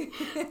 Absolutely.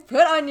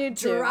 Put on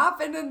YouTube.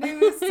 Dropping a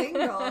new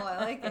single. I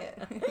like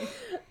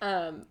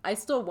it. I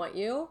Still Want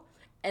You,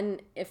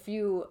 and if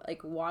you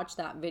like watch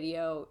that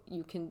video,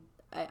 you can.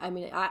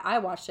 I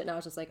watched it and I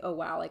was just like, oh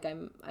wow, like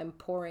I'm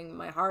pouring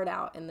my heart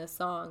out in this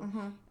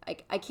song.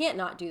 I can't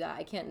not do that.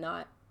 I can't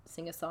not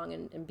sing a song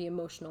and be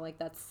emotional. Like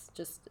that's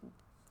just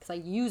because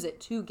I use it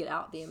to get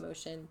out the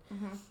emotion.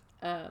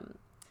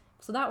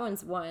 So that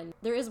one's one.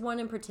 There is one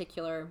in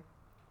particular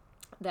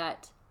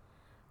that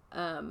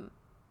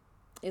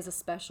is a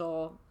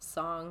special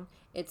song.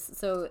 It's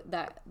so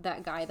that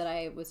guy that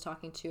I was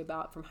talking to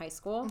about from high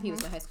school, he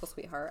was my high school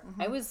sweetheart.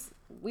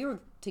 We were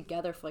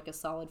together for like a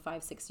solid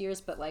 5-6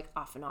 years, but like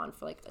off and on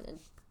for like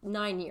a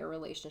 9-year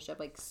relationship,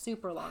 like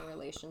super long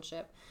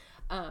relationship.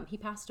 He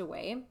passed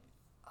away.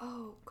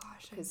 Oh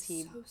gosh, I'm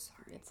so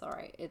sorry. It's all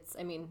right.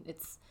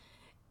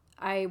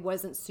 I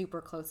wasn't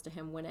super close to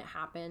him when it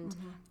happened.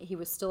 He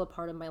was still a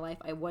part of my life.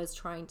 I was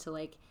trying to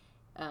like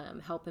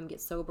help him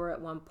get sober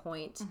at one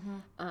point.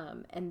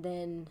 And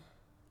then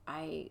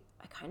I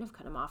kind of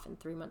cut him off, and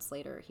 3 months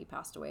later he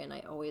passed away, and I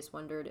always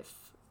wondered if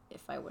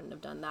I wouldn't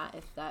have done that,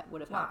 if that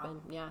would have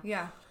happened.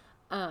 Yeah.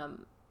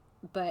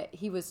 But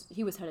he was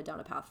headed down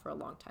a path for a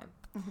long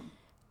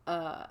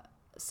time.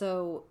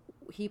 So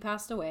he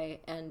passed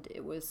away, and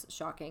it was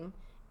shocking,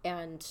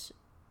 and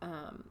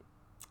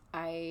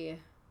I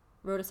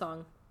wrote a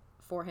song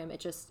for him. It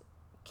just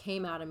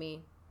came out of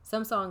me.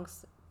 Some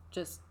songs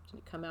just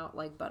come out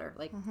like butter,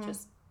 like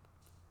just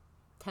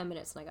 10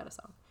 minutes and I got a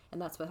song.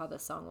 and that's how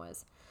this song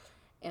was.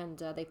 And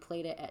they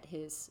played it at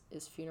his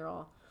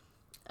funeral.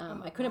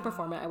 I couldn't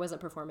perform it. I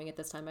wasn't performing at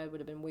this time. I would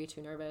have been way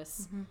too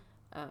nervous.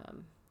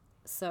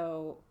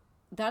 So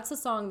that's a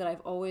song that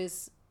I've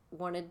always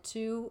wanted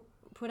to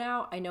put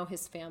out. I know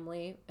his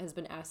family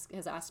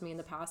has asked me in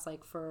the past,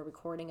 like, for a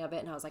recording of it,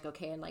 and I was like,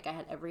 okay, and like I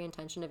had every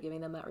intention of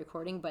giving them that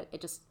recording, but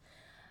it just,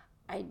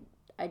 I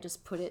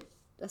just put it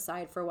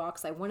aside for a while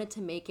because I wanted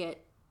to make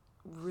it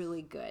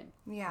really good,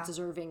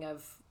 deserving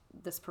of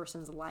this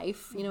person's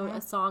life, you know,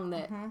 a song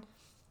that,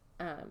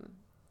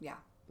 yeah,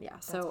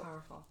 that's so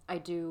powerful.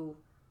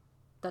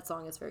 That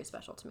song is very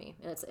special to me,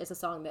 and it's a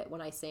song that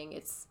when I sing,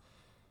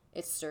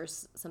 it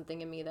stirs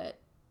something in me that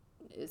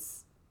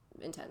is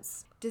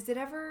intense. Does it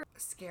ever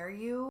scare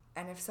you?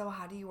 And if so,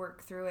 how do you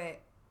work through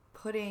it,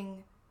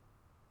 putting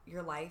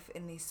your life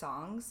in these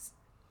songs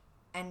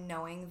and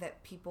knowing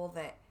that people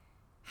that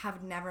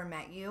have never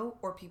met you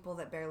or people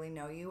that barely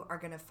know you are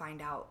going to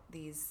find out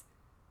these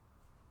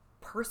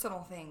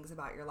personal things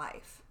about your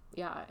life?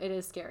 Yeah, it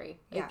is scary.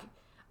 Yeah.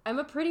 I'm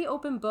a pretty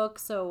open book,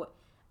 so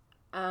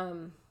I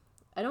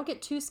don't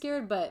get too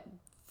scared, but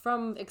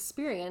from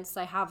experience,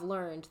 I have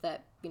learned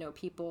that, you know,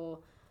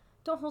 people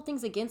don't hold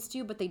things against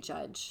you, but they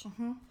judge.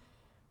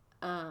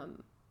 But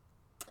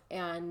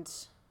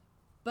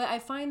I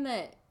find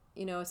that,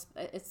 you know,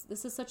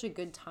 this is such a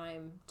good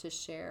time to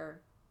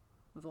share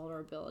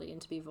vulnerability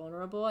and to be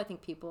vulnerable. I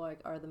think people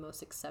are the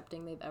most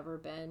accepting they've ever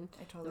been.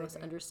 I totally the most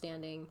agree.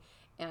 Understanding.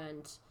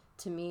 And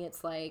to me,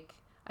 it's like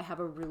I have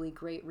a really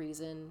great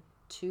reason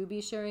to be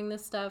sharing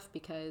this stuff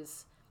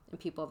because, and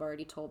people have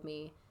already told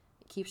me,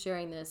 keep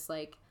sharing this.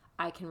 Like,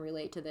 I can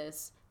relate to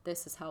this.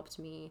 This has helped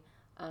me.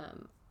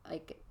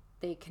 I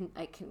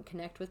can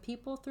connect with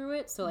people through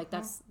it. So like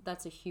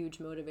that's a huge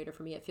motivator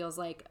for me. It feels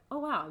like, oh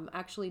wow, I'm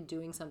actually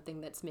doing something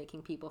that's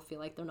making people feel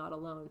like they're not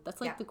alone. That's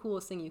like the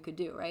coolest thing you could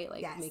do, right?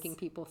 Like making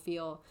people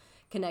feel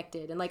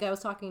connected. And like I was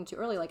talking to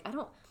earlier, like I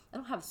don't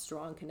have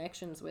strong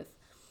connections with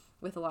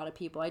a lot of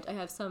people. I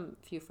have some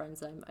few friends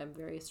that I'm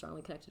very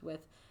strongly connected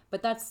with,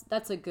 but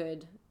that's a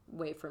good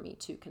way for me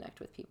to connect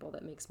with people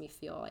that makes me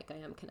feel like I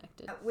am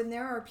connected. When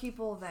there are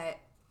people that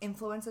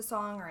influence a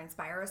song or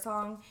inspire a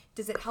song,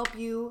 does it help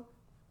you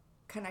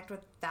connect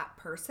with that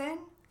person,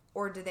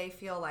 or do they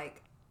feel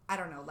like, I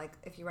don't know, like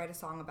if you write a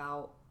song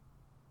about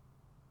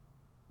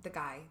the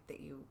guy that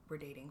you were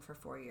dating for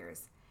 4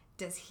 years,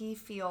 does he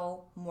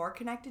feel more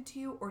connected to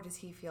you, or does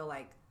he feel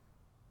like,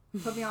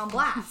 put me on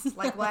blast?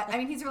 Like what? I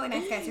mean, he's a really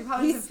nice guy, so he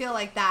probably doesn't feel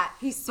like that.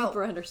 He's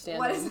super understanding.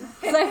 What is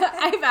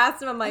I've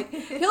asked him, I'm like,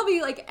 he'll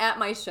be like at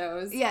my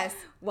shows. Yes.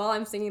 While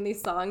I'm singing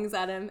these songs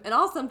at him. And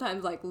I'll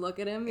sometimes like look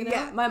at him, you know?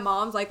 Yeah. My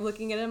mom's like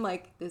looking at him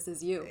like, this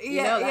is you.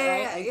 You know that,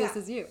 right? Like, this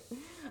is you.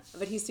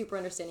 But he's super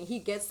understanding. He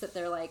gets that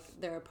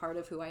they're a part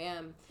of who I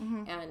am.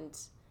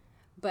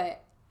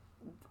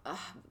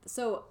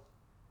 So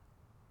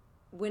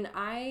when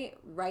I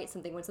write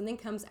something, when something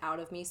comes out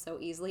of me so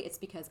easily, it's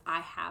because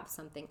I have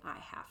something I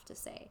have to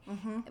say,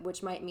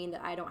 which might mean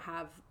that I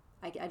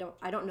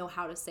don't know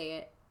how to say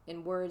it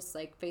in words,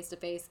 like face to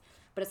face,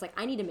 but it's like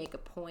I need to make a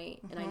point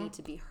and I need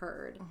to be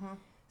heard.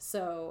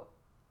 So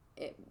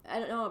I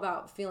don't know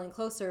about feeling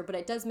closer, but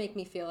it does make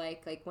me feel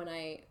like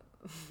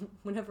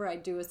whenever I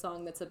do a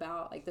song that's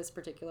about like this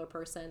particular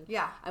person,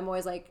 I'm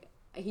always like,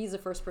 he's the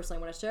first person I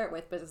want to share it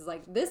with, but it's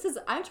like,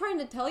 I'm trying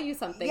to tell you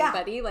something,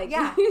 buddy. Like,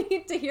 you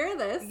need to hear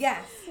this.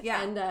 Yes.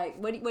 Yeah. And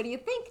what do you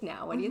think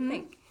now? What do you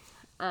think?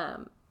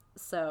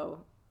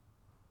 So,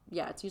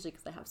 yeah, it's usually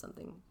because I have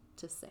something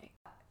to say.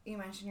 You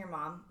mentioned your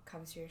mom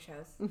comes to your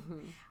shows.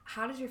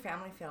 How does your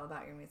family feel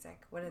about your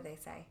music? What do they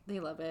say? They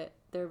love it.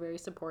 They're very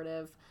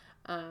supportive.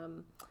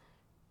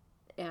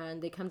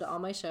 And they come to all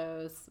my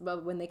shows,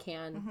 well, when they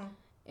can.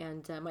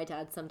 And my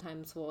dad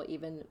sometimes will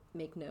even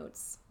make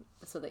notes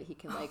so that he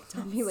can like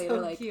tell me later,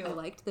 like, cute. I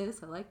liked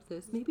this,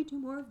 maybe do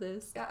more of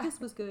this. This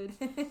was good.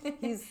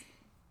 He's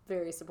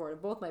very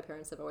supportive. Both my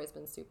parents have always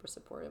been super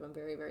supportive. I'm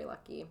very, very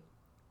lucky.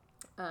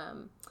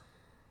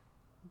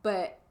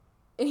 But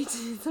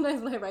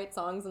sometimes when I write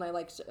songs and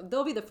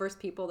they'll be the first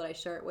people that I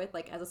share it with.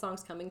 Like as a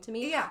song's coming to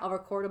me, I'll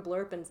record a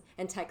blurb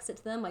and text it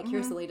to them. Like,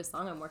 here's the latest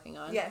song I'm working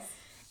on. Yes.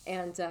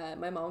 And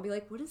my mom will be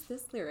like, what does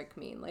this lyric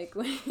mean? Like,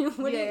 what do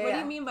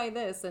you mean by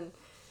this? And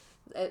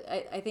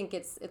I think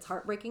it's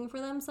heartbreaking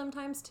for them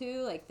sometimes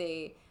too. Like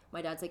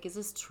my dad's like, is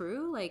this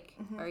true? Like,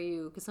 are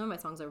you, because some of my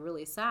songs are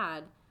really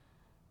sad.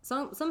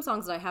 Some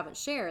songs that I haven't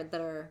shared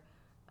that are,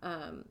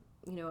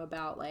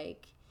 about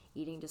like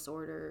eating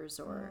disorders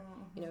or,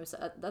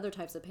 other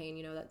types of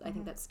pain, that I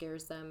think that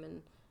scares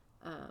them.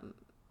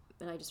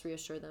 And I just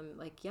reassure them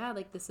like, yeah,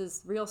 like this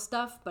is real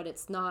stuff, but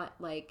it's not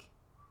like,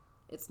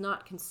 it's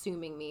not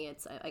consuming me.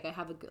 It's like I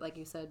have a good, like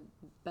you said,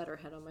 better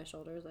head on my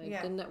shoulders. I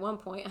didn't at one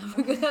point have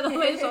a good head on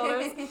my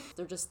shoulders.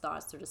 They're just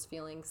thoughts. They're just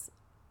feelings.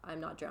 I'm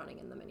not drowning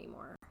in them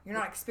anymore. You're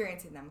not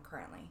experiencing them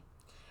currently.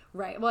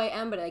 Right. Well, I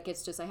am, but like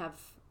it's just I have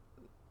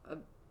a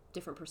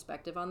different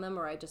perspective on them,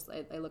 or I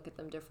look at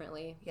them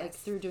differently. Yes. Like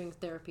through doing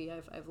therapy,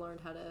 I've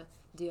learned how to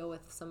deal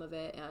with some of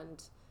it,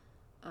 and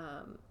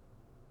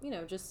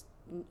just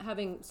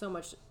having so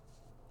much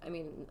I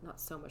mean, not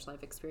so much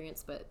life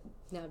experience, but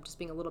now just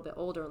being a little bit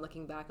older and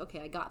looking back, okay,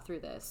 I got through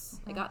this.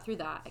 I got through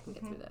that. I can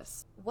get through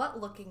this.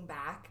 What, looking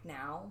back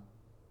now,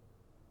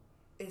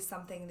 is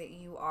something that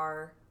you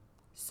are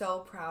so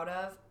proud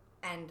of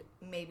and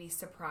maybe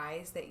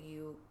surprised that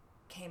you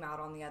came out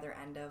on the other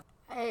end of?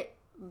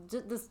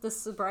 This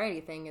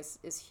sobriety thing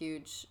is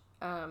huge,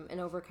 and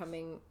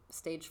overcoming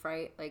stage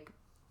fright, like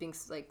being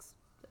like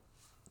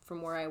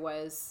from where I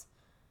was,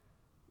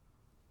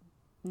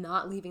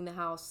 not leaving the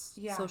house,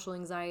 social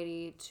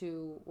anxiety,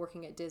 to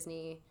working at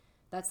Disney.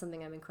 That's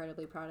something I'm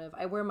incredibly proud of.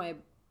 I wear my,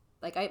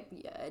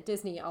 at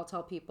Disney, I'll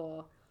tell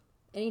people,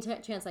 any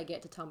chance I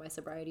get to tell my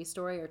sobriety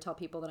story or tell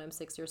people that I'm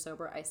 6 years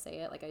sober, I say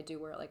it. Like, I do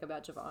wear it like a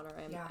badge of honor.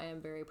 I am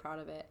very proud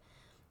of it.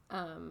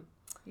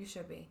 You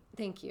should be.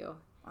 Thank you.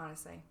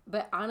 Honestly.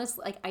 But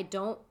honestly, like, I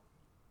don't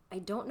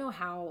know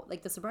how,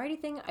 like, the sobriety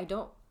thing, I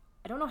don't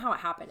know how it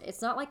happened.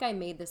 It's not like I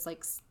made this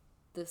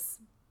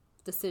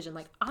decision,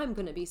 like, I'm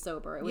gonna be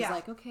sober. It was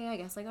like, okay, I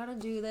guess I gotta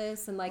do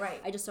this, and like,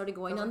 I just started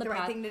going down the path.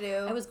 Right thing to do.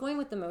 I was going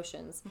with the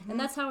motions, and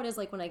that's how it is.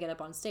 Like, when I get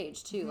up on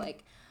stage too,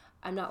 like,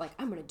 I'm not like,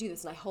 I'm gonna do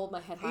this, and I hold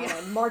my head high and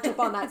I march up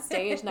on that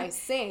stage and I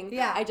sing.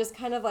 I just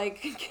kind of like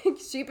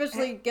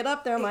sheepishly get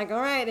up there. I'm like, all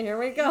right, here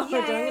we go.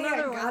 We're doing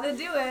another one. Gotta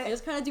do it. I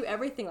just kind of do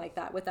everything like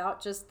that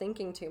without just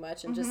thinking too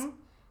much, and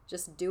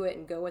just do it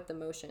and go with the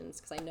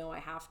motions, because I know I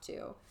have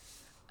to.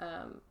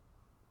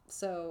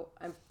 So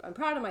I'm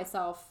proud of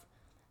myself.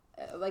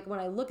 Like, when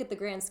I look at the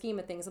grand scheme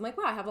of things, I'm like,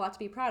 wow, I have a lot to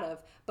be proud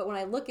of. But when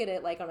I look at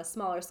it like on a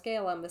smaller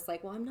scale, I'm just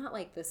like, well, I'm not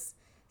like this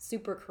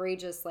super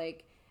courageous,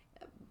 like,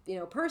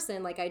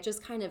 person. Like, I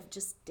just kind of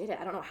just did it.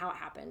 I don't know how it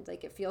happened.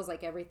 Like, it feels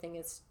like everything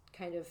is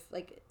kind of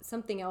like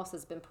something else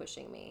has been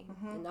pushing me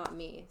and not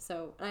me.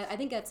 So I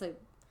think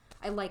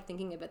I like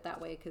thinking of it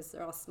that way, because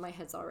or else my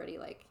head's already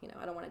like,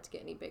 I don't want it to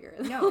get any bigger.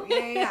 No,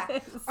 yeah.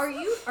 Are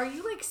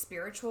you like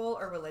spiritual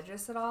or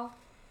religious at all?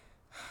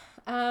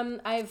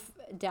 I've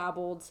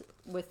dabbled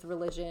with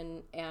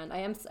religion, and I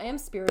am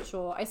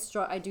spiritual.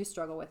 I do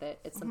struggle with it.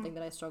 It's something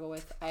that I struggle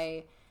with.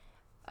 I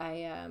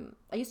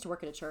used to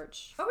work at a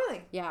church. Oh,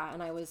 really? Yeah,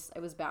 and I was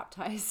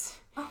baptized.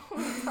 Oh,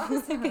 that's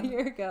awesome. Like a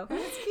year ago.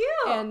 That's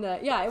cute. And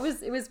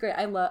it was great.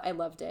 I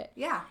loved it.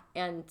 Yeah.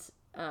 And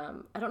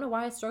I don't know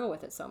why I struggle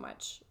with it so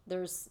much.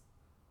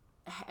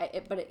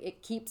 But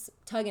it keeps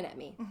tugging at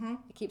me.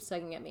 It keeps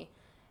tugging at me.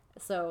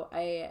 So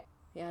I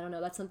don't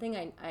know. That's something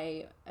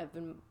I have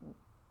been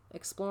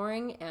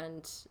exploring,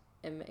 and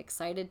am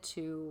excited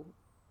to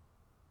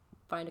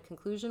find a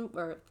conclusion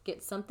or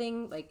get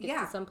something, like, get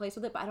to some place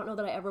with it. But I don't know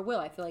that I ever will.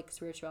 I feel like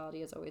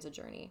spirituality is always a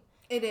journey.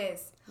 It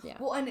is. Yeah.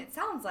 Well, and it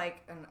sounds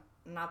like, and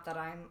not that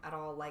I'm at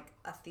all like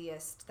a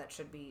theist that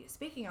should be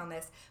speaking on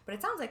this, but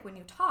it sounds like when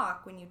you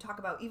talk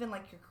about even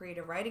like your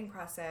creative writing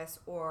process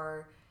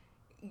or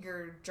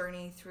your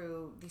journey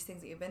through these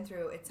things that you've been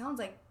through, it sounds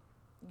like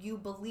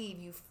you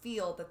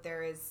feel that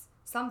there is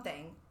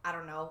something, I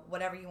don't know,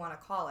 whatever you want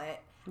to call it,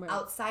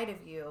 outside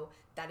of you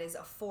that is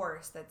a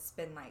force that's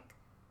been like,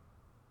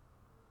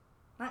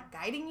 not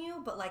guiding you,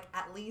 but like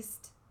at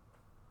least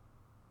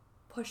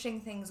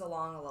pushing things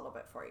along a little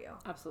bit for you.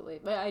 Absolutely.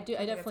 But I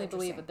definitely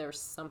believe that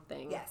there's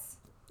something. Yes.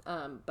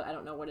 But I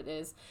don't know what it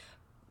is.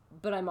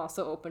 But I'm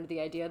also open to the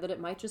idea that it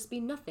might just be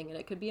nothing, and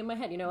it could be in my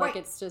head. Right. Like,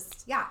 it's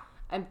just,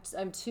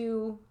 I'm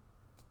too,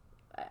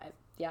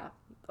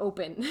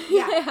 open.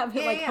 Yeah. I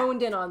haven't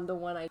honed in on the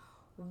one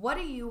What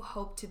do you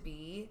hope to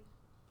be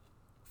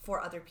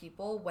for other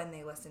people when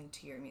they listen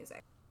to your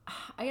music?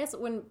 I guess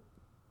when,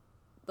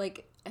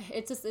 like,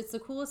 it's the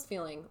coolest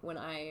feeling when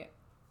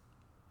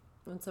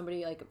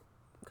somebody like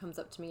comes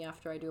up to me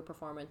after I do a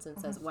performance and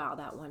says, wow,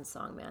 that one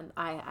song, man,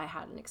 I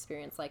had an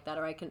experience like that,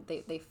 or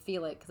they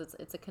feel it, because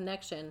it's a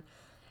connection.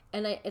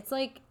 And it's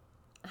like,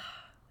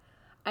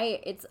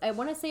 I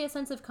want to say a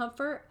sense of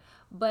comfort,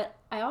 but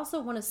I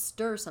also want to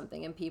stir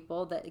something in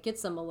people that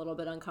gets them a little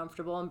bit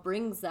uncomfortable and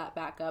brings that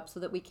back up, so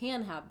that we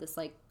can have this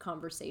like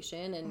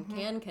conversation and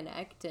can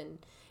connect, and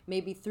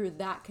maybe through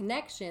that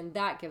connection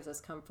that gives us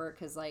comfort.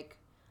 Because, like,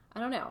 I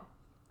don't know,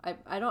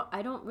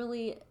 I don't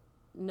really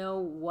know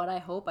what I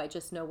hope. I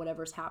just know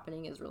whatever's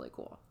happening is really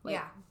cool.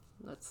 Like,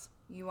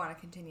 you want to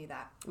continue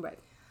that, right?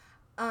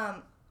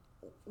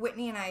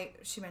 Whitney and I,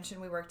 she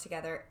mentioned we work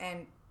together,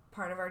 and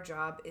part of our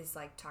job is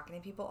like talking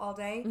to people all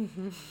day.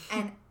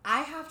 And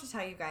I have to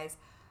tell you guys,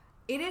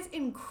 it is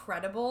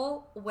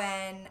incredible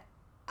when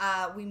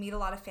we meet a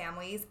lot of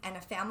families, and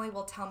a family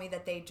will tell me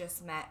that they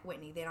just met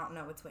Whitney. They don't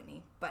know it's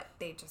Whitney, but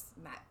they just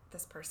met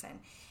this person,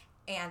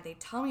 and they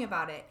tell me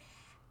about it.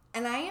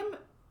 And I am,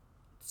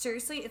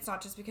 seriously, it's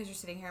not just because you're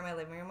sitting here in my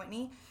living room,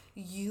 Whitney.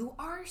 You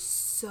are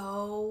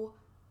so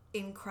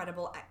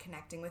incredible at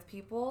connecting with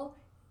people.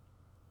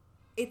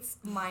 It's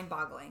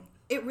mind-boggling.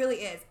 It really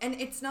is. And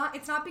it's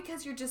not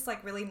because you're just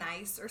like really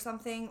nice or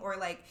something, or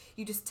like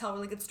you just tell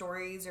really good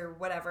stories or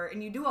whatever,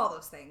 and you do all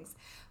those things.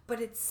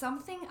 But it's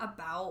something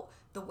about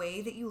the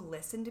way that you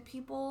listen to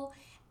people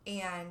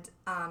and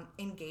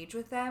engage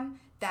with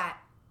them that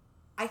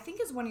I think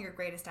is one of your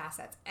greatest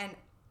assets. And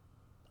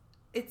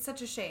it's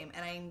such a shame,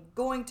 and I'm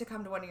going to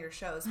come to one of your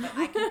shows, but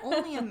I can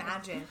only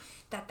imagine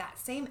that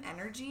same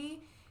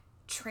energy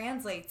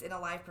translates in a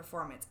live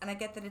performance. And I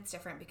get that it's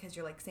different because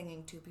you're like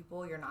singing to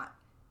people, you're not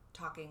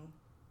talking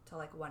to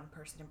like one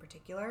person in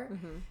particular.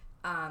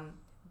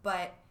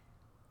 But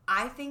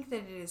I think that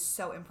it is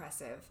so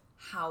impressive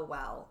how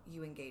well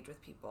you engage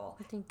with people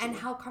and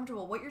how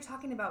comfortable. What you're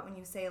talking about when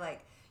you say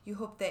like you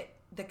hope that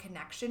the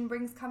connection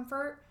brings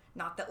comfort,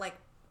 not that like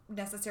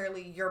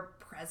necessarily your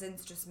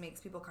presence just makes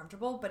people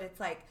comfortable, but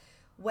it's like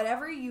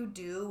whatever you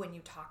do when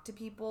you talk to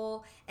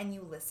people and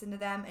you listen to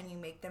them and you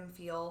make them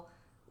feel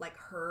like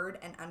heard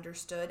and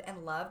understood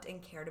and loved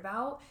and cared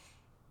about,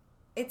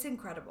 it's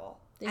incredible.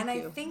 Thank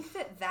you. I think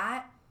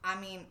that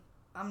I mean,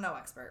 I'm no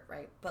expert,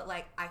 right? But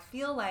like I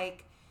feel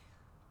like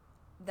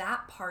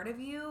that part of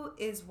you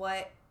is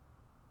what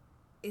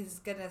is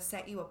gonna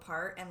set you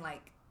apart and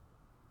like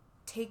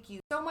take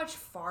you so much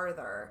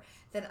farther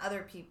than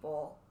other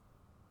people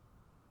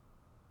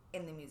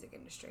in the music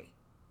industry.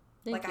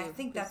 Thank you. I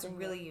think that's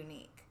really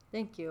unique.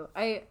 Thank you.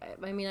 I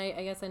mean,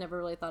 I guess I never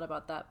really thought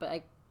about that, but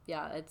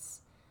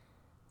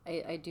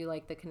I do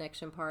like the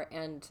connection part,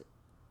 and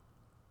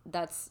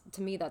that's,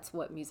 to me, that's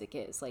what music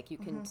is. Like you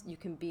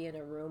can be in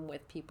a room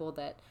with people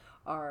that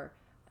are,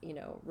 you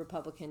know,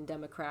 Republican,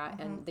 Democrat,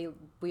 and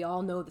we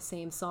all know the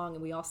same song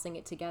and we all sing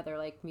it together.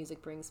 Like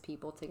music brings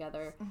people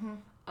together.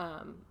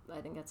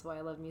 I think that's why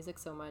I love music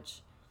so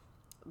much.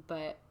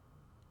 But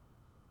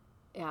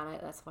yeah,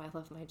 and that's why I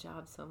love my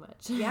job so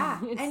much.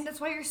 Yeah, and that's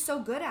why you're so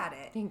good at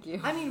it. Thank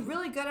you. I mean,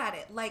 really good at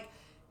it. Like,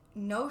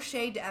 no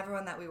shade to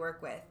everyone that we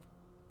work with,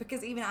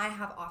 because even I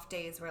have off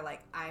days where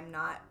like I'm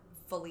not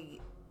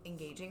fully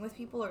engaging with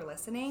people or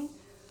listening.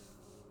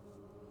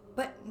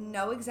 But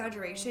no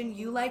exaggeration,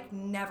 you like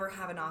never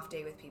have an off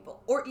day with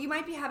people. Or you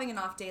might be having an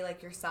off day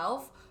like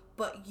yourself,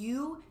 but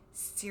you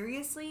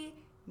seriously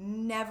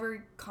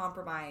never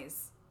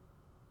compromise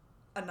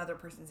another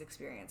person's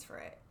experience for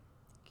it.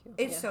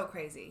 It's so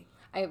crazy.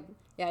 I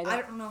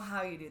don't know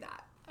how you do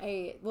that.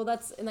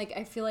 That's, and like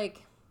I feel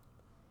like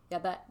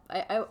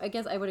I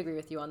guess I would agree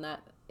with you on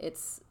that.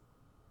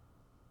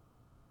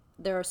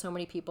 There are so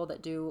many people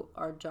that do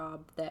our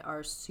job that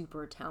are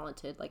super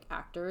talented, like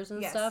actors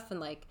and stuff,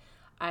 and like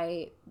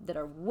that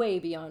are way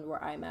beyond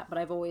where I'm at. But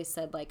I've always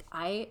said like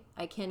I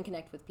can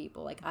connect with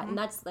people, like and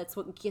that's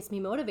what gets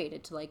me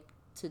motivated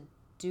to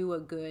do a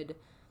good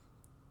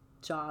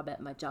job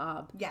at my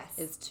job. Yes,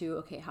 is to,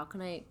 okay, how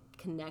can I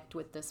connect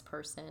with this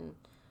person?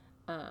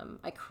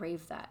 I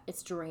crave that.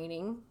 It's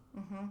draining,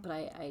 but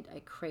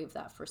I crave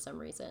that for some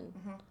reason.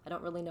 I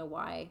don't really know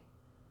why.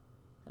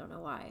 I don't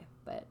know why,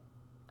 but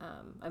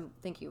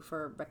thank you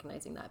for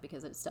recognizing that,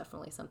 because it's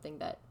definitely something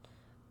that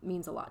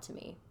means a lot to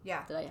me.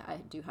 Yeah, that I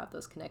do have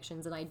those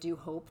connections, and I do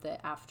hope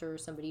that after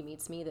somebody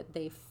meets me that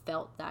they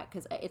felt that,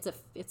 because it's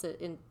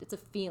a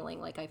feeling.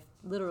 Like I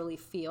literally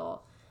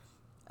feel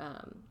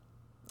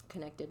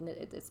connected, and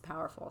it's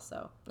powerful.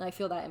 So, and I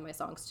feel that in my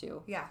songs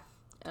too. Yeah,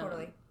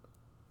 totally.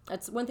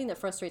 That's one thing that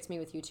frustrates me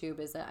with YouTube,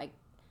 is that I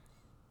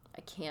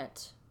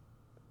can't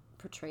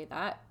portray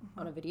that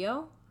on a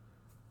video.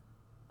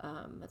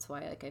 That's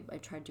why like I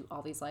try to do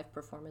all these live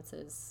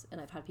performances,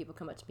 and I've had people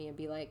come up to me and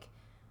be like,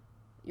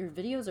 your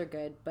videos are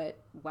good, but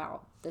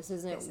wow, this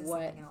is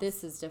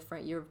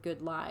different. You're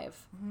good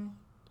live.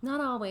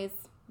 Not always.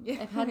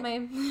 Yeah. I've had my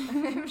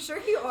I'm sure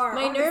you are.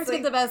 My nerves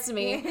get the best of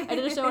me. I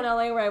did a show in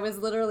LA where I was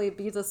literally,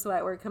 beads of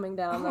sweat were coming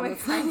down. I'm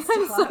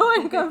so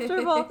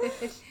uncomfortable.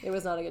 It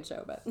was not a good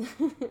show, but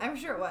I'm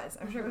sure it was.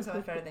 I'm sure it was so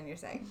much better than you're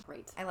saying.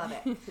 Great. I love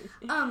it.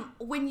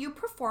 When you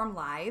perform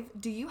live,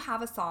 do you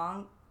have a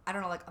song, I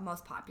don't know, like a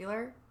most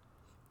popular?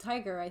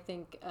 Tiger, I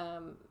think,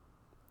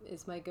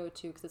 is my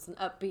go-to, because it's an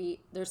upbeat.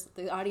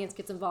 The audience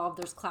gets involved.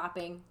 There's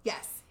clapping.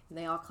 Yes. And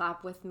they all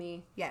clap with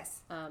me.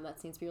 Yes. That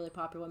seems to be really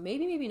popular.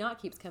 Maybe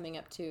not keeps coming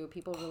up too.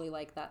 People really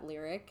like that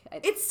lyric.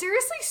 It's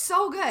seriously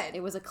so good.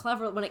 It was a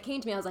clever, when it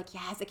came to me, I was like,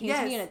 yes, it came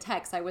to me in a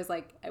text. I was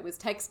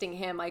texting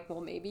him like, well,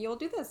 maybe you'll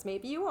do this.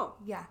 Maybe you won't.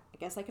 Yeah. I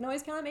guess I can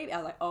always count on maybe. I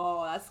was like,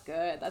 oh, that's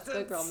good. That's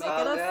good, girl. So Make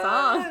it a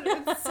song.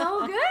 It's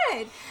so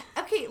good.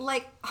 Okay,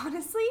 like,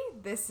 honestly,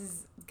 this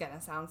is gonna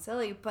sound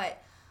silly,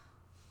 but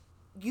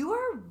you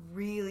are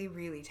really,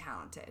 really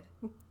talented.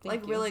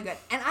 Thank you. Really good.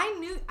 And I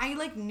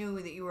knew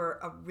that you were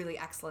a really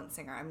excellent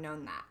singer. I've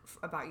known that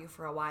about you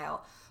for a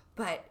while.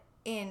 But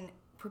in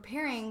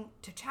preparing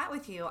to chat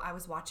with you, I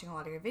was watching a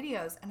lot of your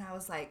videos, and I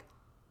was like,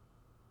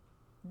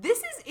 this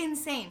is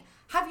insane.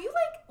 Have you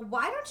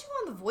why don't you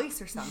on The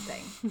Voice or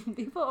something?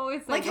 People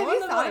always say, have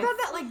you thought about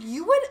that? Like,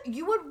 you would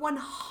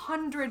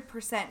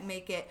 100%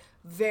 make it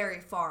very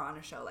far on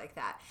a show like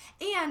that.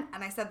 And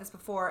I said this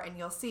before, and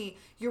you'll see,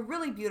 you're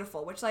really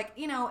beautiful, which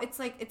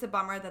it's a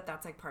bummer that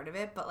that's like part of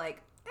it, but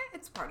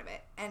it's part of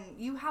it. And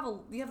you have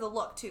the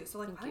look too. So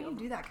why don't you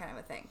do that kind of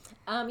a thing?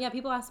 Yeah,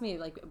 people ask me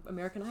like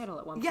American Idol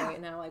at one point,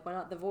 and now like, why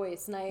not The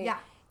Voice? And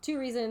two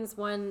reasons.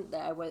 One,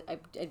 that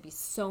I'd be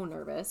so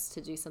nervous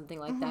to do something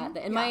like that.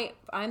 And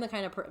I'm the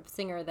kind of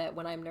singer that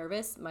when I'm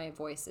nervous, my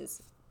voice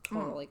is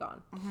totally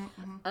gone.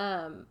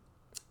 And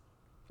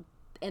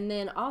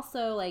then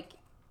also, like,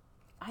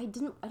 I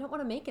don't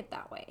want to make it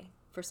that way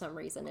for some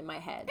reason in my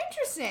head.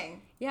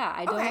 Interesting. Yeah,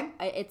 I don't,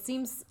 it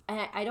seems,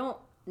 I don't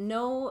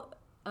know,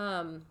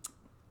 I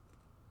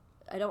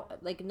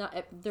don't, like, not,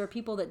 there are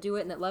people that do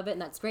it and that love it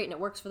and that's great and it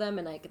works for them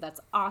and, like, that's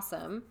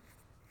awesome.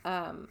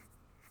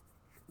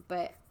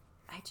 But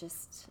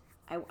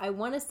I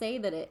want to say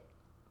that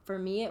for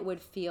me, it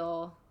would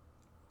feel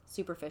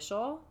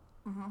superficial.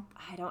 Mm-hmm.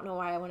 I don't know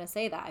why I want to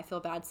say that. I feel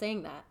bad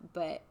saying that,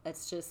 but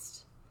it's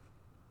just,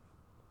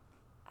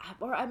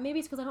 or maybe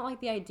it's because I don't like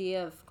the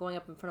idea of going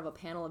up in front of a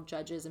panel of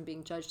judges and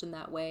being judged in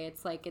that way.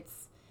 It's like,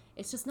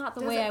 it's just not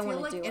the way I want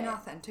to do it. Does it feel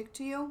like inauthentic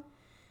to you?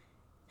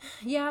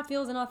 Yeah, it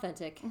feels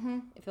inauthentic. Mm-hmm.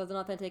 It feels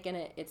inauthentic, and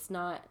it's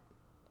not.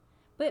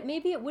 But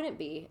maybe it wouldn't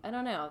be. I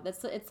don't know.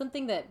 It's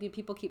something that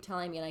people keep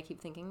telling me, and I keep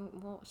thinking,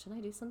 well, should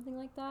I do something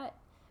like that?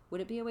 Would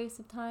it be a waste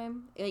of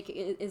time? Like,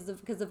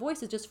 because the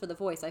voice is just for the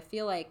voice. I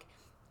feel like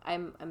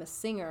I'm a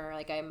singer.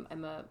 Like I'm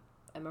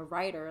a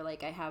writer.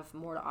 Like I have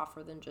more to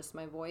offer than just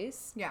my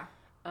voice. Yeah.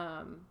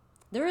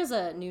 There is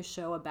a new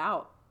show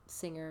about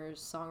singers,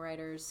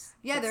 songwriters.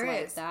 Yeah, there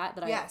like is that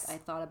yes. I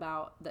thought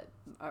about that.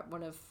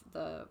 One of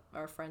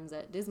our friends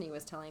at Disney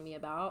was telling me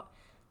about,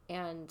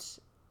 and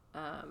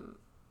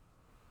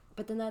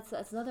but then that's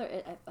another.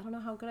 I don't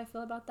know how good I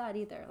feel about that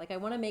either. Like I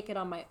want to make it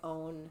on my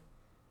own.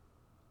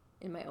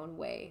 In my own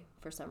way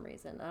for some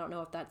reason. I don't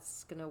know if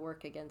that's gonna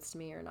work against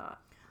me or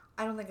not.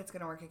 I don't think it's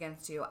gonna work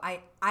against you.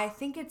 I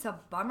think it's a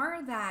bummer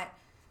that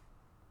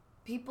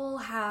people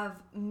have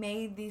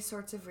made these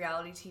sorts of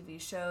reality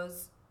TV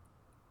shows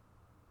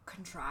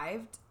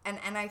contrived, and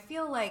I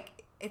feel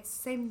like it's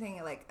the same thing.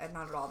 Like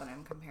not at all that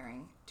I'm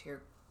comparing to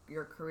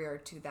your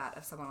career to that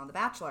of someone on The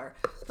Bachelor,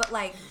 but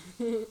like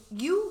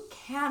you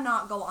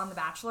cannot go on The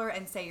Bachelor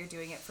and say you're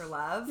doing it for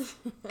love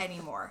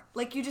anymore.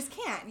 Like you just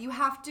can't. You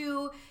have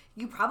to.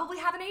 You probably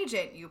have an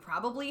agent. You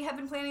probably have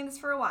been planning this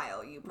for a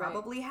while. You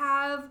probably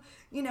have,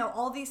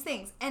 all these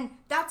things. And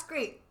that's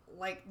great.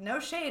 Like, no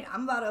shade.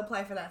 I'm about to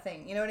apply for that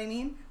thing. You know what I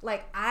mean?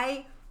 Like,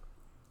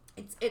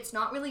 it's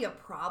not really a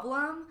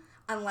problem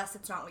unless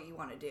it's not what you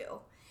want to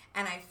do.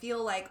 And I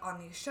feel like on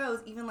these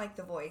shows, even like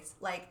The Voice,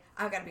 like,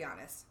 I've got to be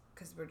honest,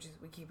 because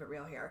we keep it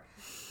real here.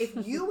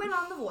 If you went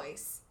on The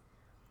Voice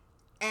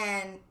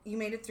and you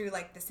made it through,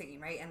 like, the singing,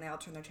 right? And they all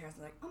turn their chairs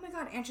and they're like, oh my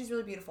God, Angie's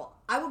really beautiful.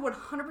 I would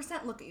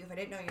 100% look at you if I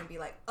didn't know you and be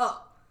like,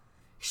 oh,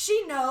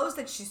 she knows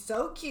that she's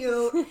so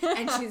cute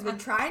and she's been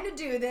trying to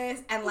do this.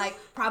 And, like,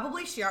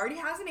 probably she already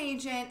has an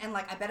agent. And,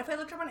 like, I bet if I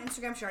looked her up on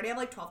Instagram, she already have,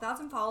 like,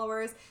 12,000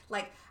 followers.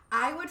 Like,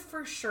 I would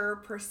for sure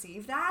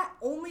perceive that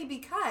only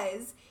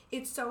because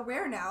it's so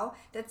rare now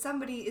that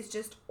somebody is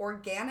just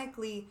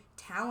organically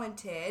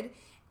talented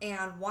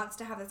and wants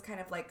to have this kind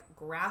of, like,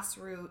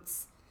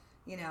 grassroots,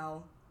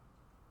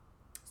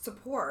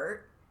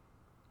 support,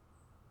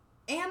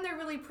 and they're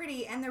really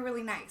pretty and they're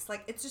really nice.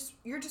 Like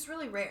you're just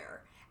really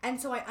rare. And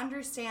so I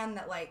understand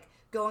that, like,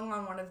 going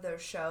on one of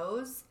those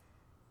shows,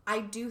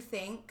 I do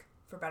think,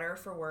 for better or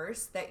for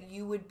worse, that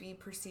you would be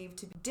perceived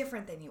to be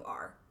different than you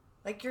are.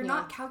 Like you're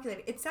not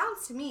calculated. It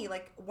sounds to me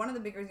like one of the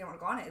big reasons you want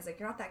to go on it is like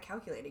you're not that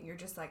calculating. You're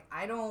just like,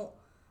 I'm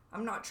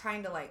not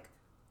trying to like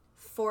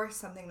force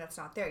something that's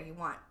not there. You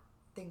want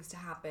things to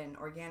happen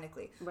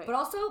organically. Right. But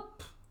also,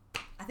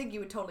 I think you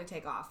would totally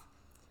take off.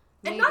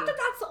 Maybe. And not that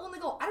that's the only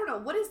goal. I don't know.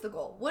 What is the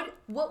goal?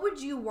 What would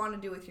you want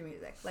to do with your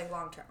music, like,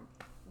 long term?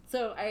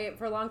 So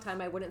for a long time,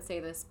 I wouldn't say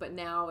this, but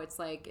now it's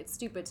like, it's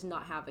stupid to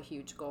not have a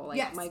huge goal. Like,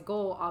 yes. My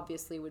goal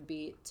obviously would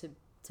be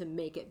to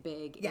make it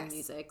big in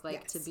music.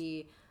 Like, to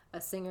be a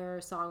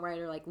singer,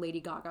 songwriter, like Lady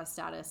Gaga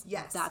status.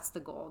 Yes. That's the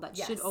goal. That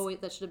should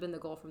have been the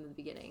goal from the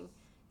beginning.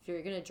 If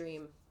you're going to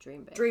dream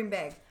big. Dream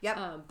big.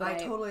 Yep. But I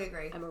totally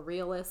agree. I'm a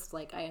realist.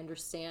 Like, I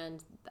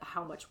understand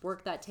how much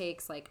work that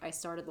takes. Like, I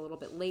started a little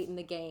bit late in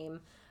the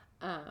game.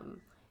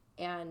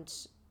 And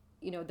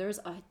there's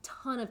a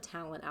ton of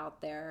talent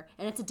out there,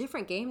 and it's a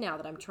different game now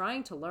that I'm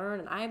trying to learn.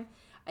 And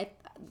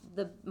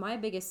my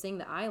biggest thing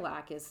that I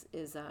lack is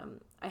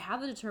I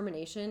have the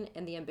determination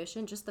and the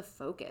ambition, just the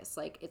focus.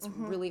 Like, it's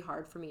really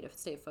hard for me to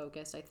stay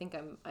focused. I think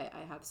I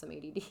have some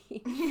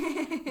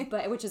ADD,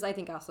 but which is, I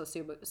think, also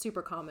super,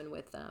 super common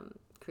with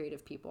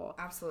creative people.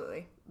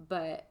 Absolutely.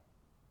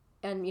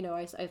 And,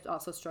 I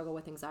also struggle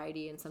with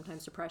anxiety and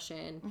sometimes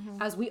depression,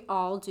 as we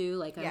all do.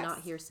 Like, I'm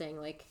not here saying,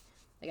 like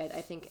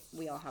I think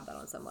we all have that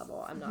on some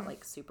level. I'm not,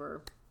 like,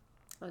 super...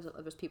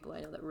 There's people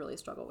I know that really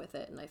struggle with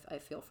it, and I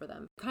feel for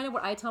them. Kind of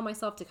what I tell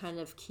myself to kind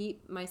of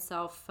keep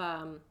myself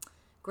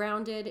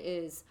grounded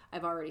is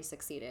I've already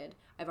succeeded.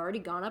 I've already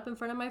gone up in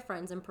front of my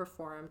friends and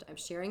performed. I'm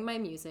sharing my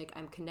music.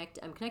 I'm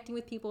connecting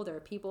with people. There are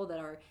people that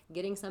are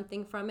getting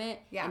something from it,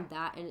 and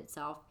that in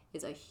itself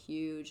is a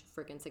huge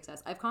freaking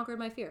success. I've conquered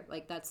my fear.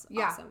 Like, that's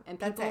awesome.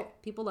 And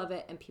people love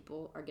it, and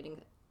people are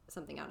getting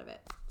something out of it.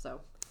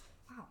 So,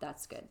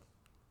 that's good.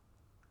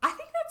 I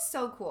think that's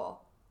so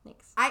cool.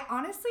 Thanks. I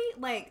honestly,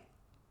 like,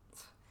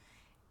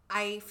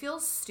 I feel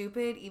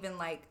stupid even,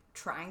 like,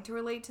 trying to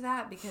relate to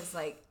that because,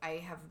 like,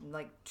 I have,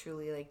 like,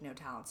 truly, like, no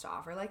talents to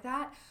offer like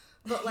that.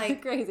 But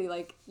like crazy,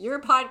 like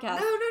your podcast.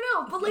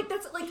 No. But like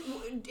that's like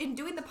in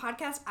doing the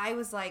podcast, I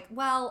was like,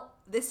 well,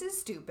 this is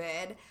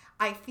stupid.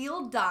 I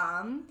feel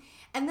dumb.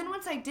 And then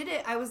once I did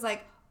it, I was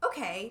like,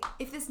 okay,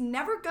 if this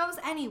never goes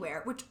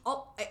anywhere, which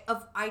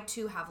I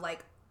too have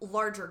like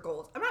larger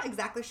goals. I'm not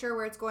exactly sure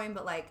where it's going,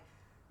 but like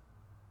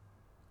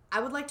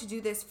I would like to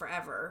do this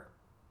forever.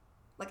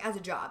 Like as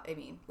a job, I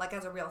mean, like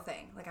as a real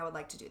thing. Like I would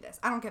like to do this.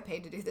 I don't get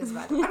paid to do this,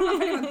 but I don't know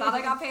if anyone thought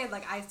I got paid.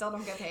 Like I still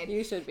don't get paid.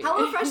 You should be.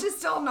 HelloFresh is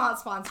still not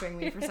sponsoring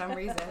me for some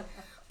reason.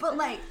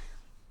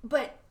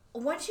 But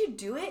once you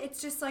do it,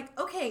 it's just like,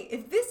 okay,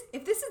 if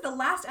this is the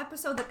last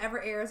episode that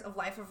ever airs of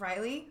Life of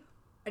Riley,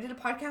 I did a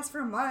podcast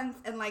for a month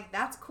and like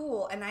that's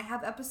cool. And I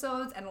have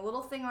episodes and a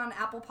little thing on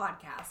Apple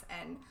Podcasts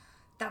and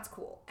that's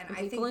cool. And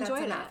I think that's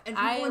enough. And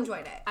people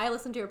enjoyed it. I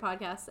listened to your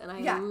podcast and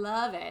I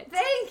love it.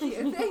 Thank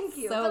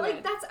you. So but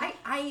like good. that's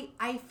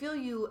I feel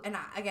you, and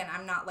again,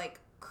 I'm not like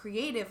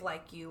creative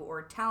like you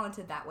or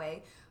talented that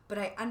way, but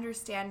I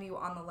understand you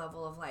on the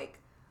level of like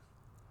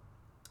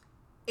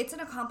it's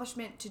an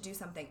accomplishment to do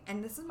something.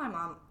 And this is my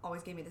mom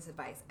always gave me this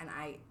advice and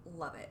I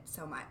love it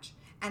so much.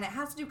 And it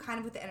has to do kind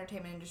of with the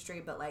entertainment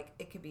industry, but like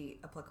it could be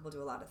applicable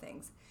to a lot of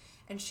things.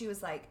 And she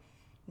was like,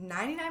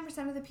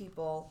 99% of the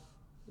people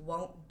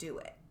won't do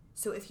it.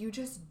 So if you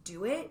just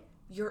do it,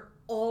 you're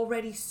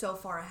already so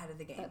far ahead of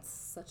the game. That's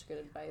such good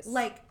advice.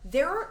 Like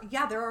there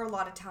are a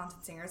lot of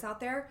talented singers out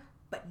there,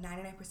 but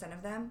 99%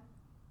 of them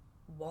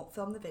won't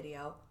film the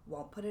video,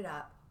 won't put it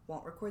up,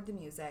 won't record the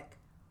music,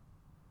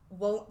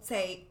 won't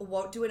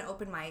do an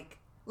open mic.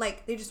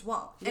 Like they just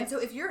won't. Yep. And so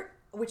if you're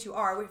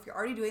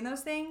already doing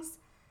those things,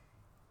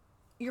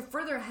 you're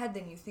further ahead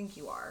than you think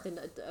you are. Than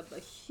a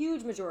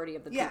huge majority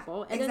of the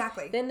people. And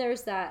exactly. Then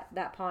there's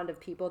that pond of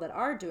people that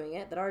are doing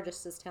it, that are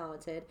just as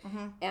talented.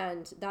 Mm-hmm.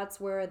 And that's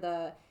where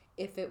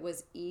if it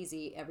was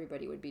easy,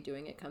 everybody would be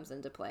doing it comes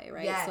into play,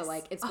 right? Yes. So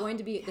like it's going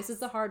to be, this is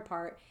the hard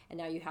part. And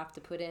now you have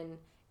to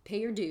pay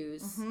your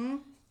dues,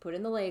 put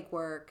in the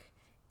legwork,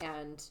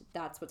 and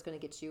that's what's going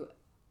to get you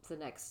to the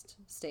next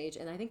stage.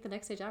 And I think the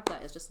next stage after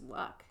that is just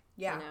luck.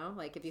 Yeah. You know,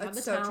 like if you have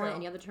the talent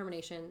and you have the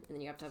determination, and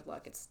then you have to have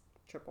luck, it's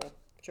triple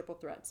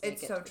threats.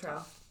 It's so true.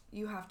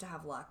 You have to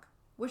have luck,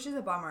 which is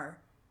a bummer,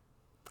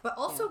 but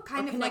also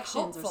kind of like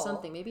hopeful or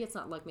something. Maybe it's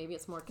not luck. Maybe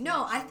it's more connections.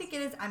 No, I think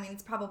it is. I mean,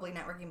 it's probably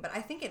networking, but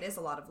I think it is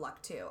a lot of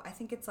luck too. I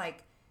think it's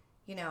like,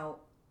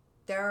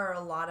 there are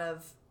a lot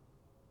of,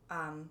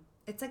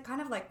 it's like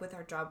kind of like with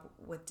our job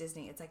with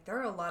Disney. It's like there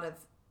are a lot of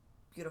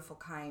beautiful,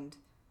 kind,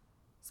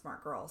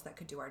 smart girls that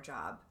could do our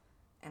job,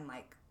 and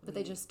like, but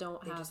they just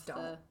don't have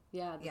the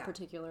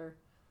particular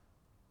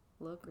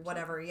look or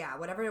whatever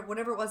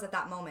it was at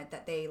that moment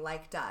that they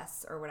liked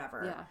us or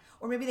whatever,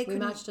 or maybe they couldn't.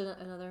 We matched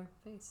another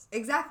face.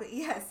 Exactly,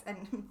 yes,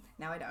 and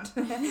now I don't.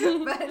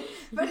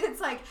 but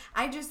it's like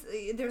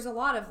there's a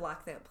lot of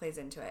luck that plays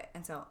into it,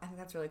 and so I think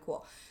that's really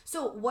cool.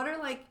 So what are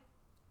like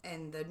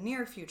in the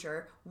near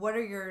future, what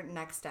are your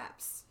next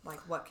steps? Like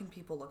what can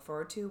people look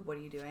forward to? What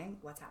are you doing?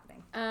 What's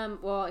happening?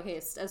 Well, okay,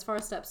 as far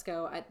as steps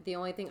go, the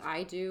only thing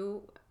I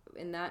do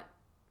in that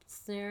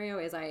scenario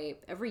is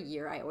every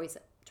year I always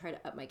try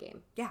to up my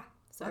game. Yeah.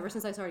 So ever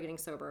since I started getting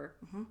sober,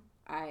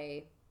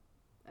 I've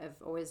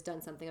always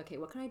done something. Okay,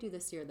 what can I do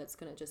this year that's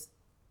going to just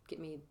get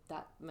me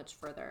that much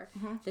further?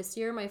 This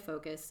year, my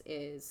focus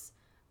is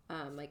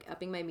like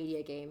upping my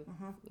media game.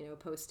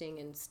 Posting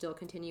and still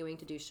continuing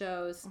to do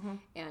shows,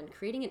 and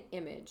creating an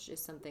image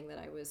is something that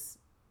I was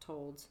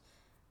told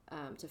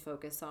to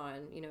focus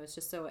on. It's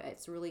just so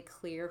it's really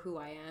clear who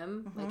I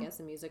am, like as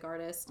a music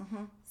artist,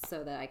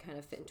 so that I kind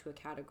of fit into a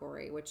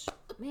category. Which,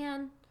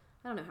 man,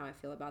 I don't know how I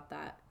feel about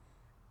that,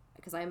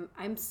 because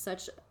I'm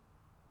such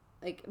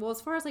as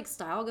far as like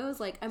style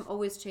goes, like I'm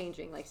always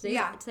changing. Like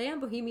today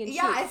I'm bohemian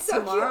chic. It's so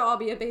tomorrow cute. I'll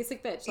be a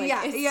basic bitch. Like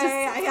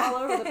it's all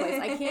over the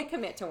place. I can't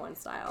commit to one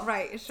style.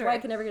 Right, sure. So I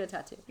can never get a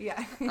tattoo.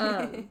 Yeah.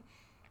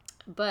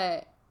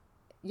 But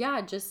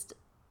yeah, just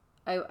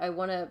I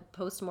want to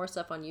post more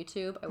stuff on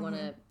YouTube. I want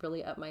to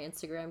really up my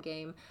Instagram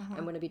game.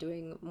 I'm going to be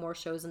doing more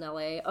shows in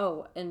LA.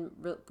 Oh, and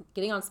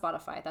getting on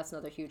Spotify. That's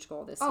another huge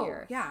goal this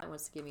year. Yeah. I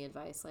wants to give me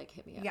advice. Like,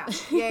 hit me up.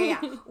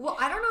 Yeah. Well,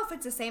 I don't know if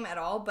it's the same at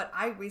all, but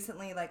I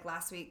recently, like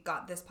last week,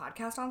 got this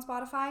podcast on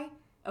Spotify.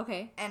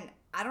 Okay. And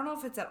I don't know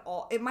if it's at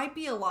all. It might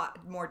be a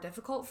lot more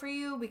difficult for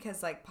you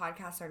because like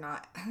podcasts are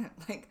not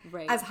like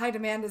as high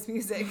demand as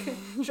music.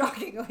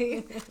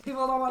 Shockingly,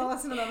 people don't want to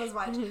listen to them as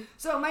much.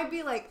 So it might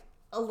be like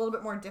a little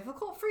bit more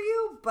difficult for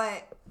you,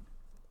 but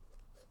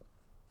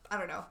I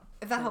don't know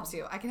if that helps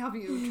you. I can help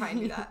you try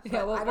and do that.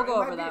 Yeah, we'll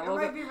go over that.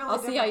 I'll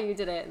see how you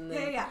did it. And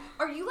then... Yeah.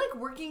 Are you like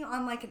working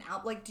on like an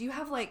album? Like, do you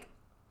have like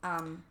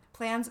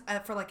plans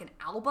for like an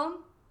album?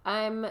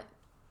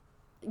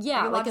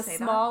 Yeah, like a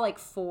small, like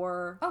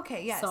 4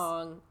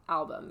 song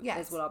album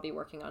is what I'll be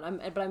working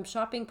on. But I'm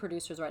shopping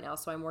producers right now,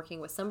 so I'm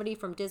working with somebody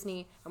from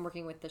Disney. I'm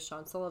working with the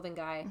Sean Sullivan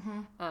guy.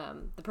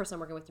 The person I'm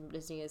working with from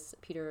Disney is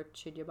Peter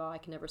Chidyaba. I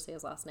can never say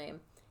his last name.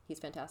 He's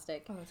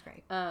fantastic. Oh, that's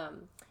great.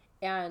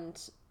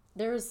 And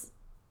there's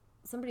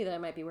somebody that I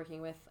might be working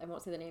with. I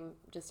won't say the name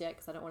just yet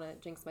because I don't want to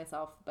jinx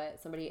myself,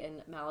 but somebody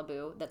in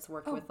Malibu that's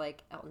worked with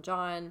like Elton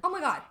John. Oh my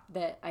God.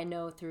 That I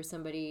know through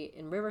somebody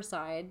in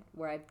Riverside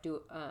where I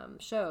do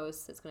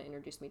shows that's going to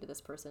introduce me to this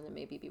person and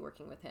maybe be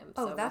working with him.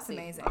 Oh, so that's we'll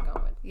see. amazing.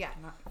 Yeah,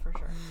 not for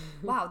sure.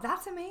 Wow,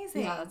 that's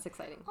amazing. Yeah, that's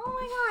exciting. Oh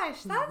my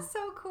gosh, that's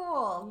so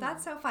cool.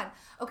 That's so fun.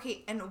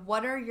 Okay, and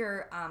what are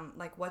your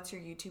what's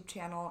your YouTube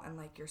channel and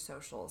like your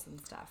socials and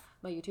stuff?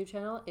 My YouTube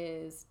channel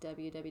is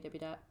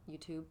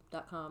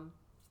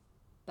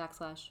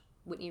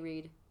www.youtube.com/Whitney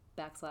Reed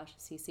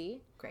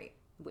 /CC. Great.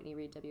 Whitney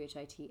Reed,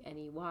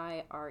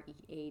 WHITNEY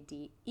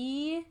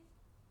READE.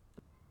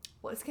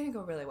 Well, it's gonna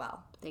go really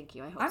well. Thank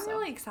you. I hope I'm so.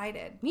 really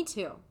excited. Me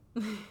too.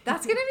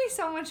 That's gonna be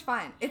so much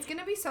fun. It's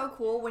gonna be so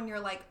cool when you're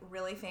like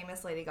really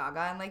famous Lady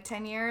Gaga in like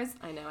 10 years.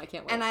 I know. I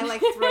can't wait. And I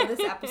like throw this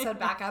episode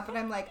back up, and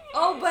I'm like,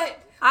 oh, but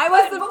I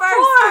was the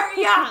first.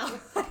 Yeah.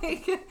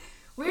 Like,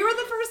 we were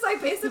the first, like,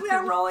 basically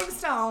on Rolling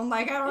Stone.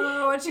 Like, I don't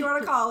know what you want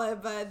to call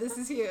it, but this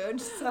is huge.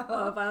 So,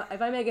 well,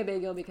 if I make it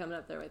big, you'll be coming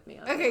up there with me.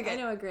 Okay, good. I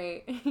know a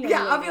great.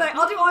 Yeah, I'll be like,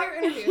 I'll do all your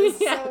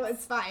interviews, Yes. so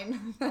it's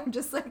fine. I'm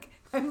just like,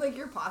 I'm like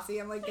your posse.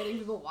 I'm like getting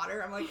people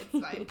water. I'm like, it's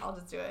fine. I'll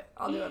just do it.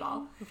 I'll do it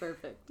all.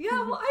 Perfect. Yeah,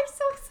 well, I'm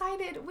so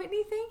excited.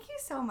 Whitney, thank you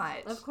so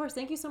much. Of course.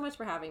 Thank you so much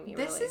for having me.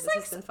 This really. is this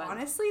like, has been fun.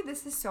 honestly,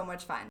 this is so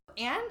much fun.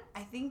 And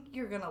I think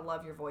you're going to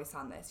love your voice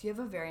on this. You have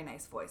a very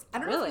nice voice. I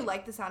don't know if Really? you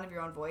like the sound of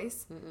your own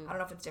voice. I don't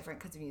know if it's different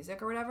because of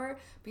music or whatever,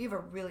 but you have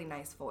a really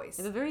nice voice.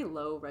 I have a very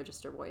low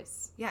register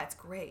voice. Yeah, it's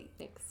great.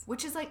 Thanks.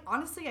 Which is like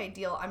honestly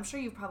ideal. I'm sure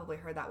you've probably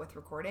heard that with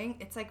recording.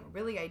 It's like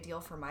really ideal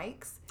for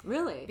mics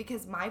Really?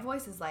 because my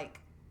voice is like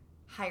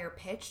higher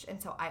pitched,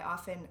 and so I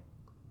often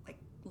like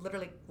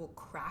literally will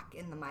crack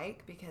in the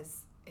mic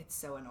because it's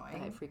so annoying.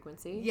 High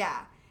frequency? Yeah.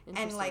 And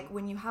Interesting. like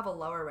when you have a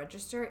lower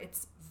register,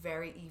 it's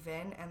very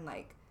even and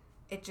like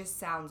it just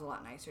sounds a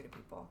lot nicer to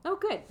people. Oh,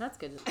 good. That's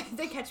good.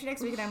 They catch me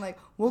next week and I'm like,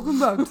 welcome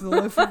back to the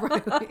Life of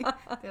Riley.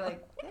 They're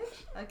like,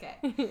 bitch? Okay.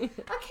 Okay, well,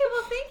 thank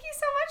you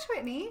so much,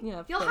 Whitney. Yeah,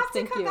 of You'll course. have to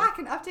Thank come you. back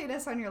and update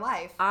us on your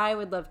life. I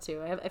would love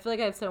to. I feel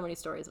like I have so many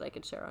stories that I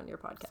could share on your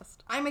podcast.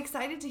 I'm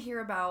excited to hear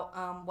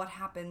about what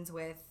happens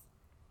with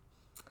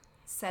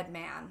said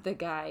man. The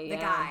guy. The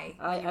guy.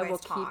 I when you will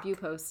guys talk. keep you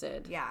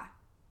posted. Yeah.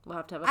 We'll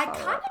have to have a I follow-up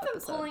kind of am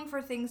episode. pulling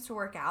for things to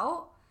work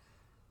out.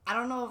 I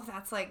don't know if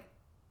that's like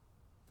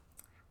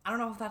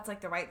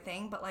the right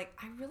thing, but like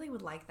I really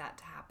would like that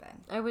to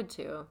happen. I would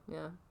too.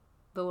 Yeah.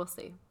 But we'll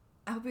see.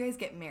 I hope you guys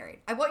get married.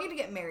 I want you to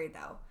get married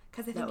though,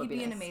 because I think would you'd be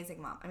be an nice.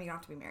 amazing mom. I mean, you don't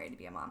have to be married to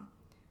be a mom,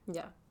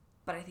 Yeah.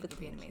 but I think you'd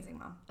be an amazing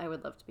mom. I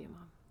would love to be a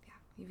mom. Yeah,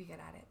 you'd be good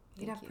at it.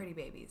 You'd Thank have you. pretty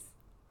babies,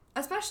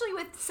 especially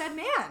with said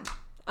man.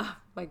 Oh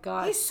my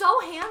God. He's so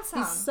handsome.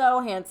 He's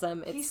so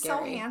handsome. It's He's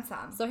scary. so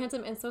handsome. So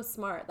handsome and so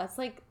smart. That's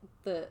like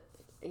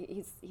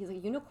he's a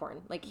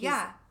unicorn. Like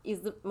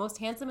he's the most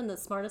handsome and the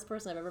smartest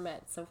person I've ever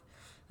met. So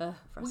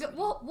frustrating.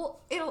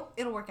 Well,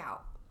 it'll work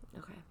out.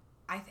 Okay.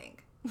 I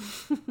think.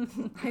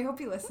 I hope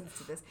he listens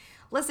to this.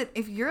 Listen,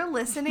 if you're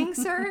listening,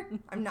 sir,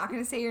 I'm not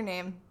going to say your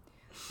name,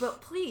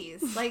 but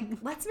please, like,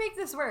 let's make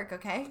this work,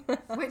 okay?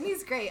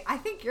 Whitney's great. I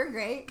think you're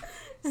great.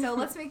 So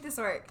let's make this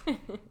work.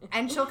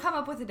 And she'll come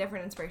up with a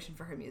different inspiration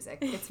for her music.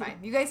 It's fine.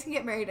 You guys can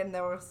get married and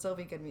there will still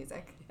be good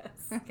music. Yes.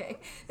 Okay.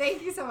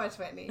 Thank you so much,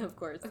 Whitney. Of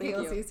course. Okay, Thank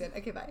we'll you. see you soon.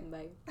 Okay, bye.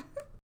 Bye.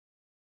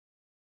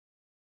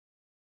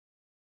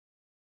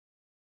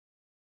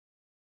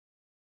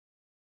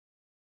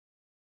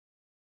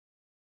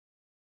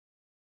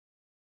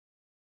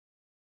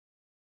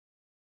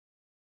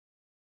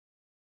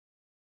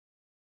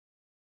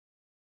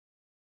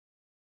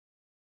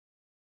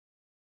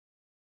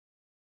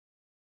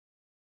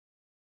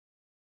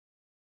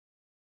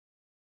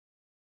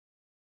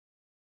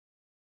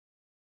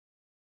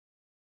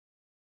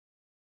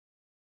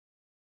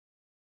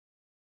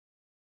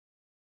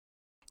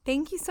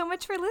 Thank you so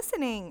much for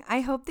listening. I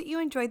hope that you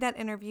enjoyed that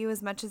interview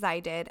as much as I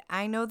did.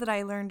 I know that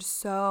I learned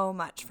so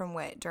much from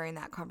Whit during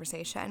that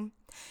conversation.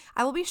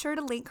 I will be sure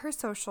to link her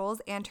socials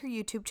and her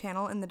YouTube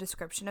channel in the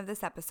description of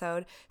this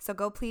episode, so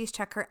go please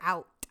check her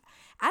out.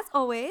 As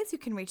always, you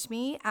can reach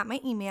me at my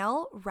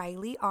email,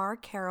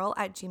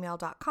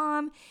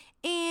 RileyRCarroll@gmail.com,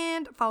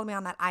 and follow me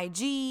on that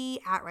IG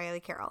at Riley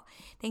Carroll.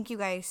 Thank you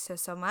guys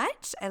so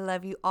much. I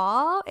love you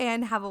all,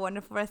 and have a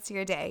wonderful rest of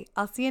your day.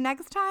 I'll see you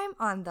next time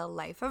on The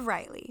Life of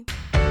Riley.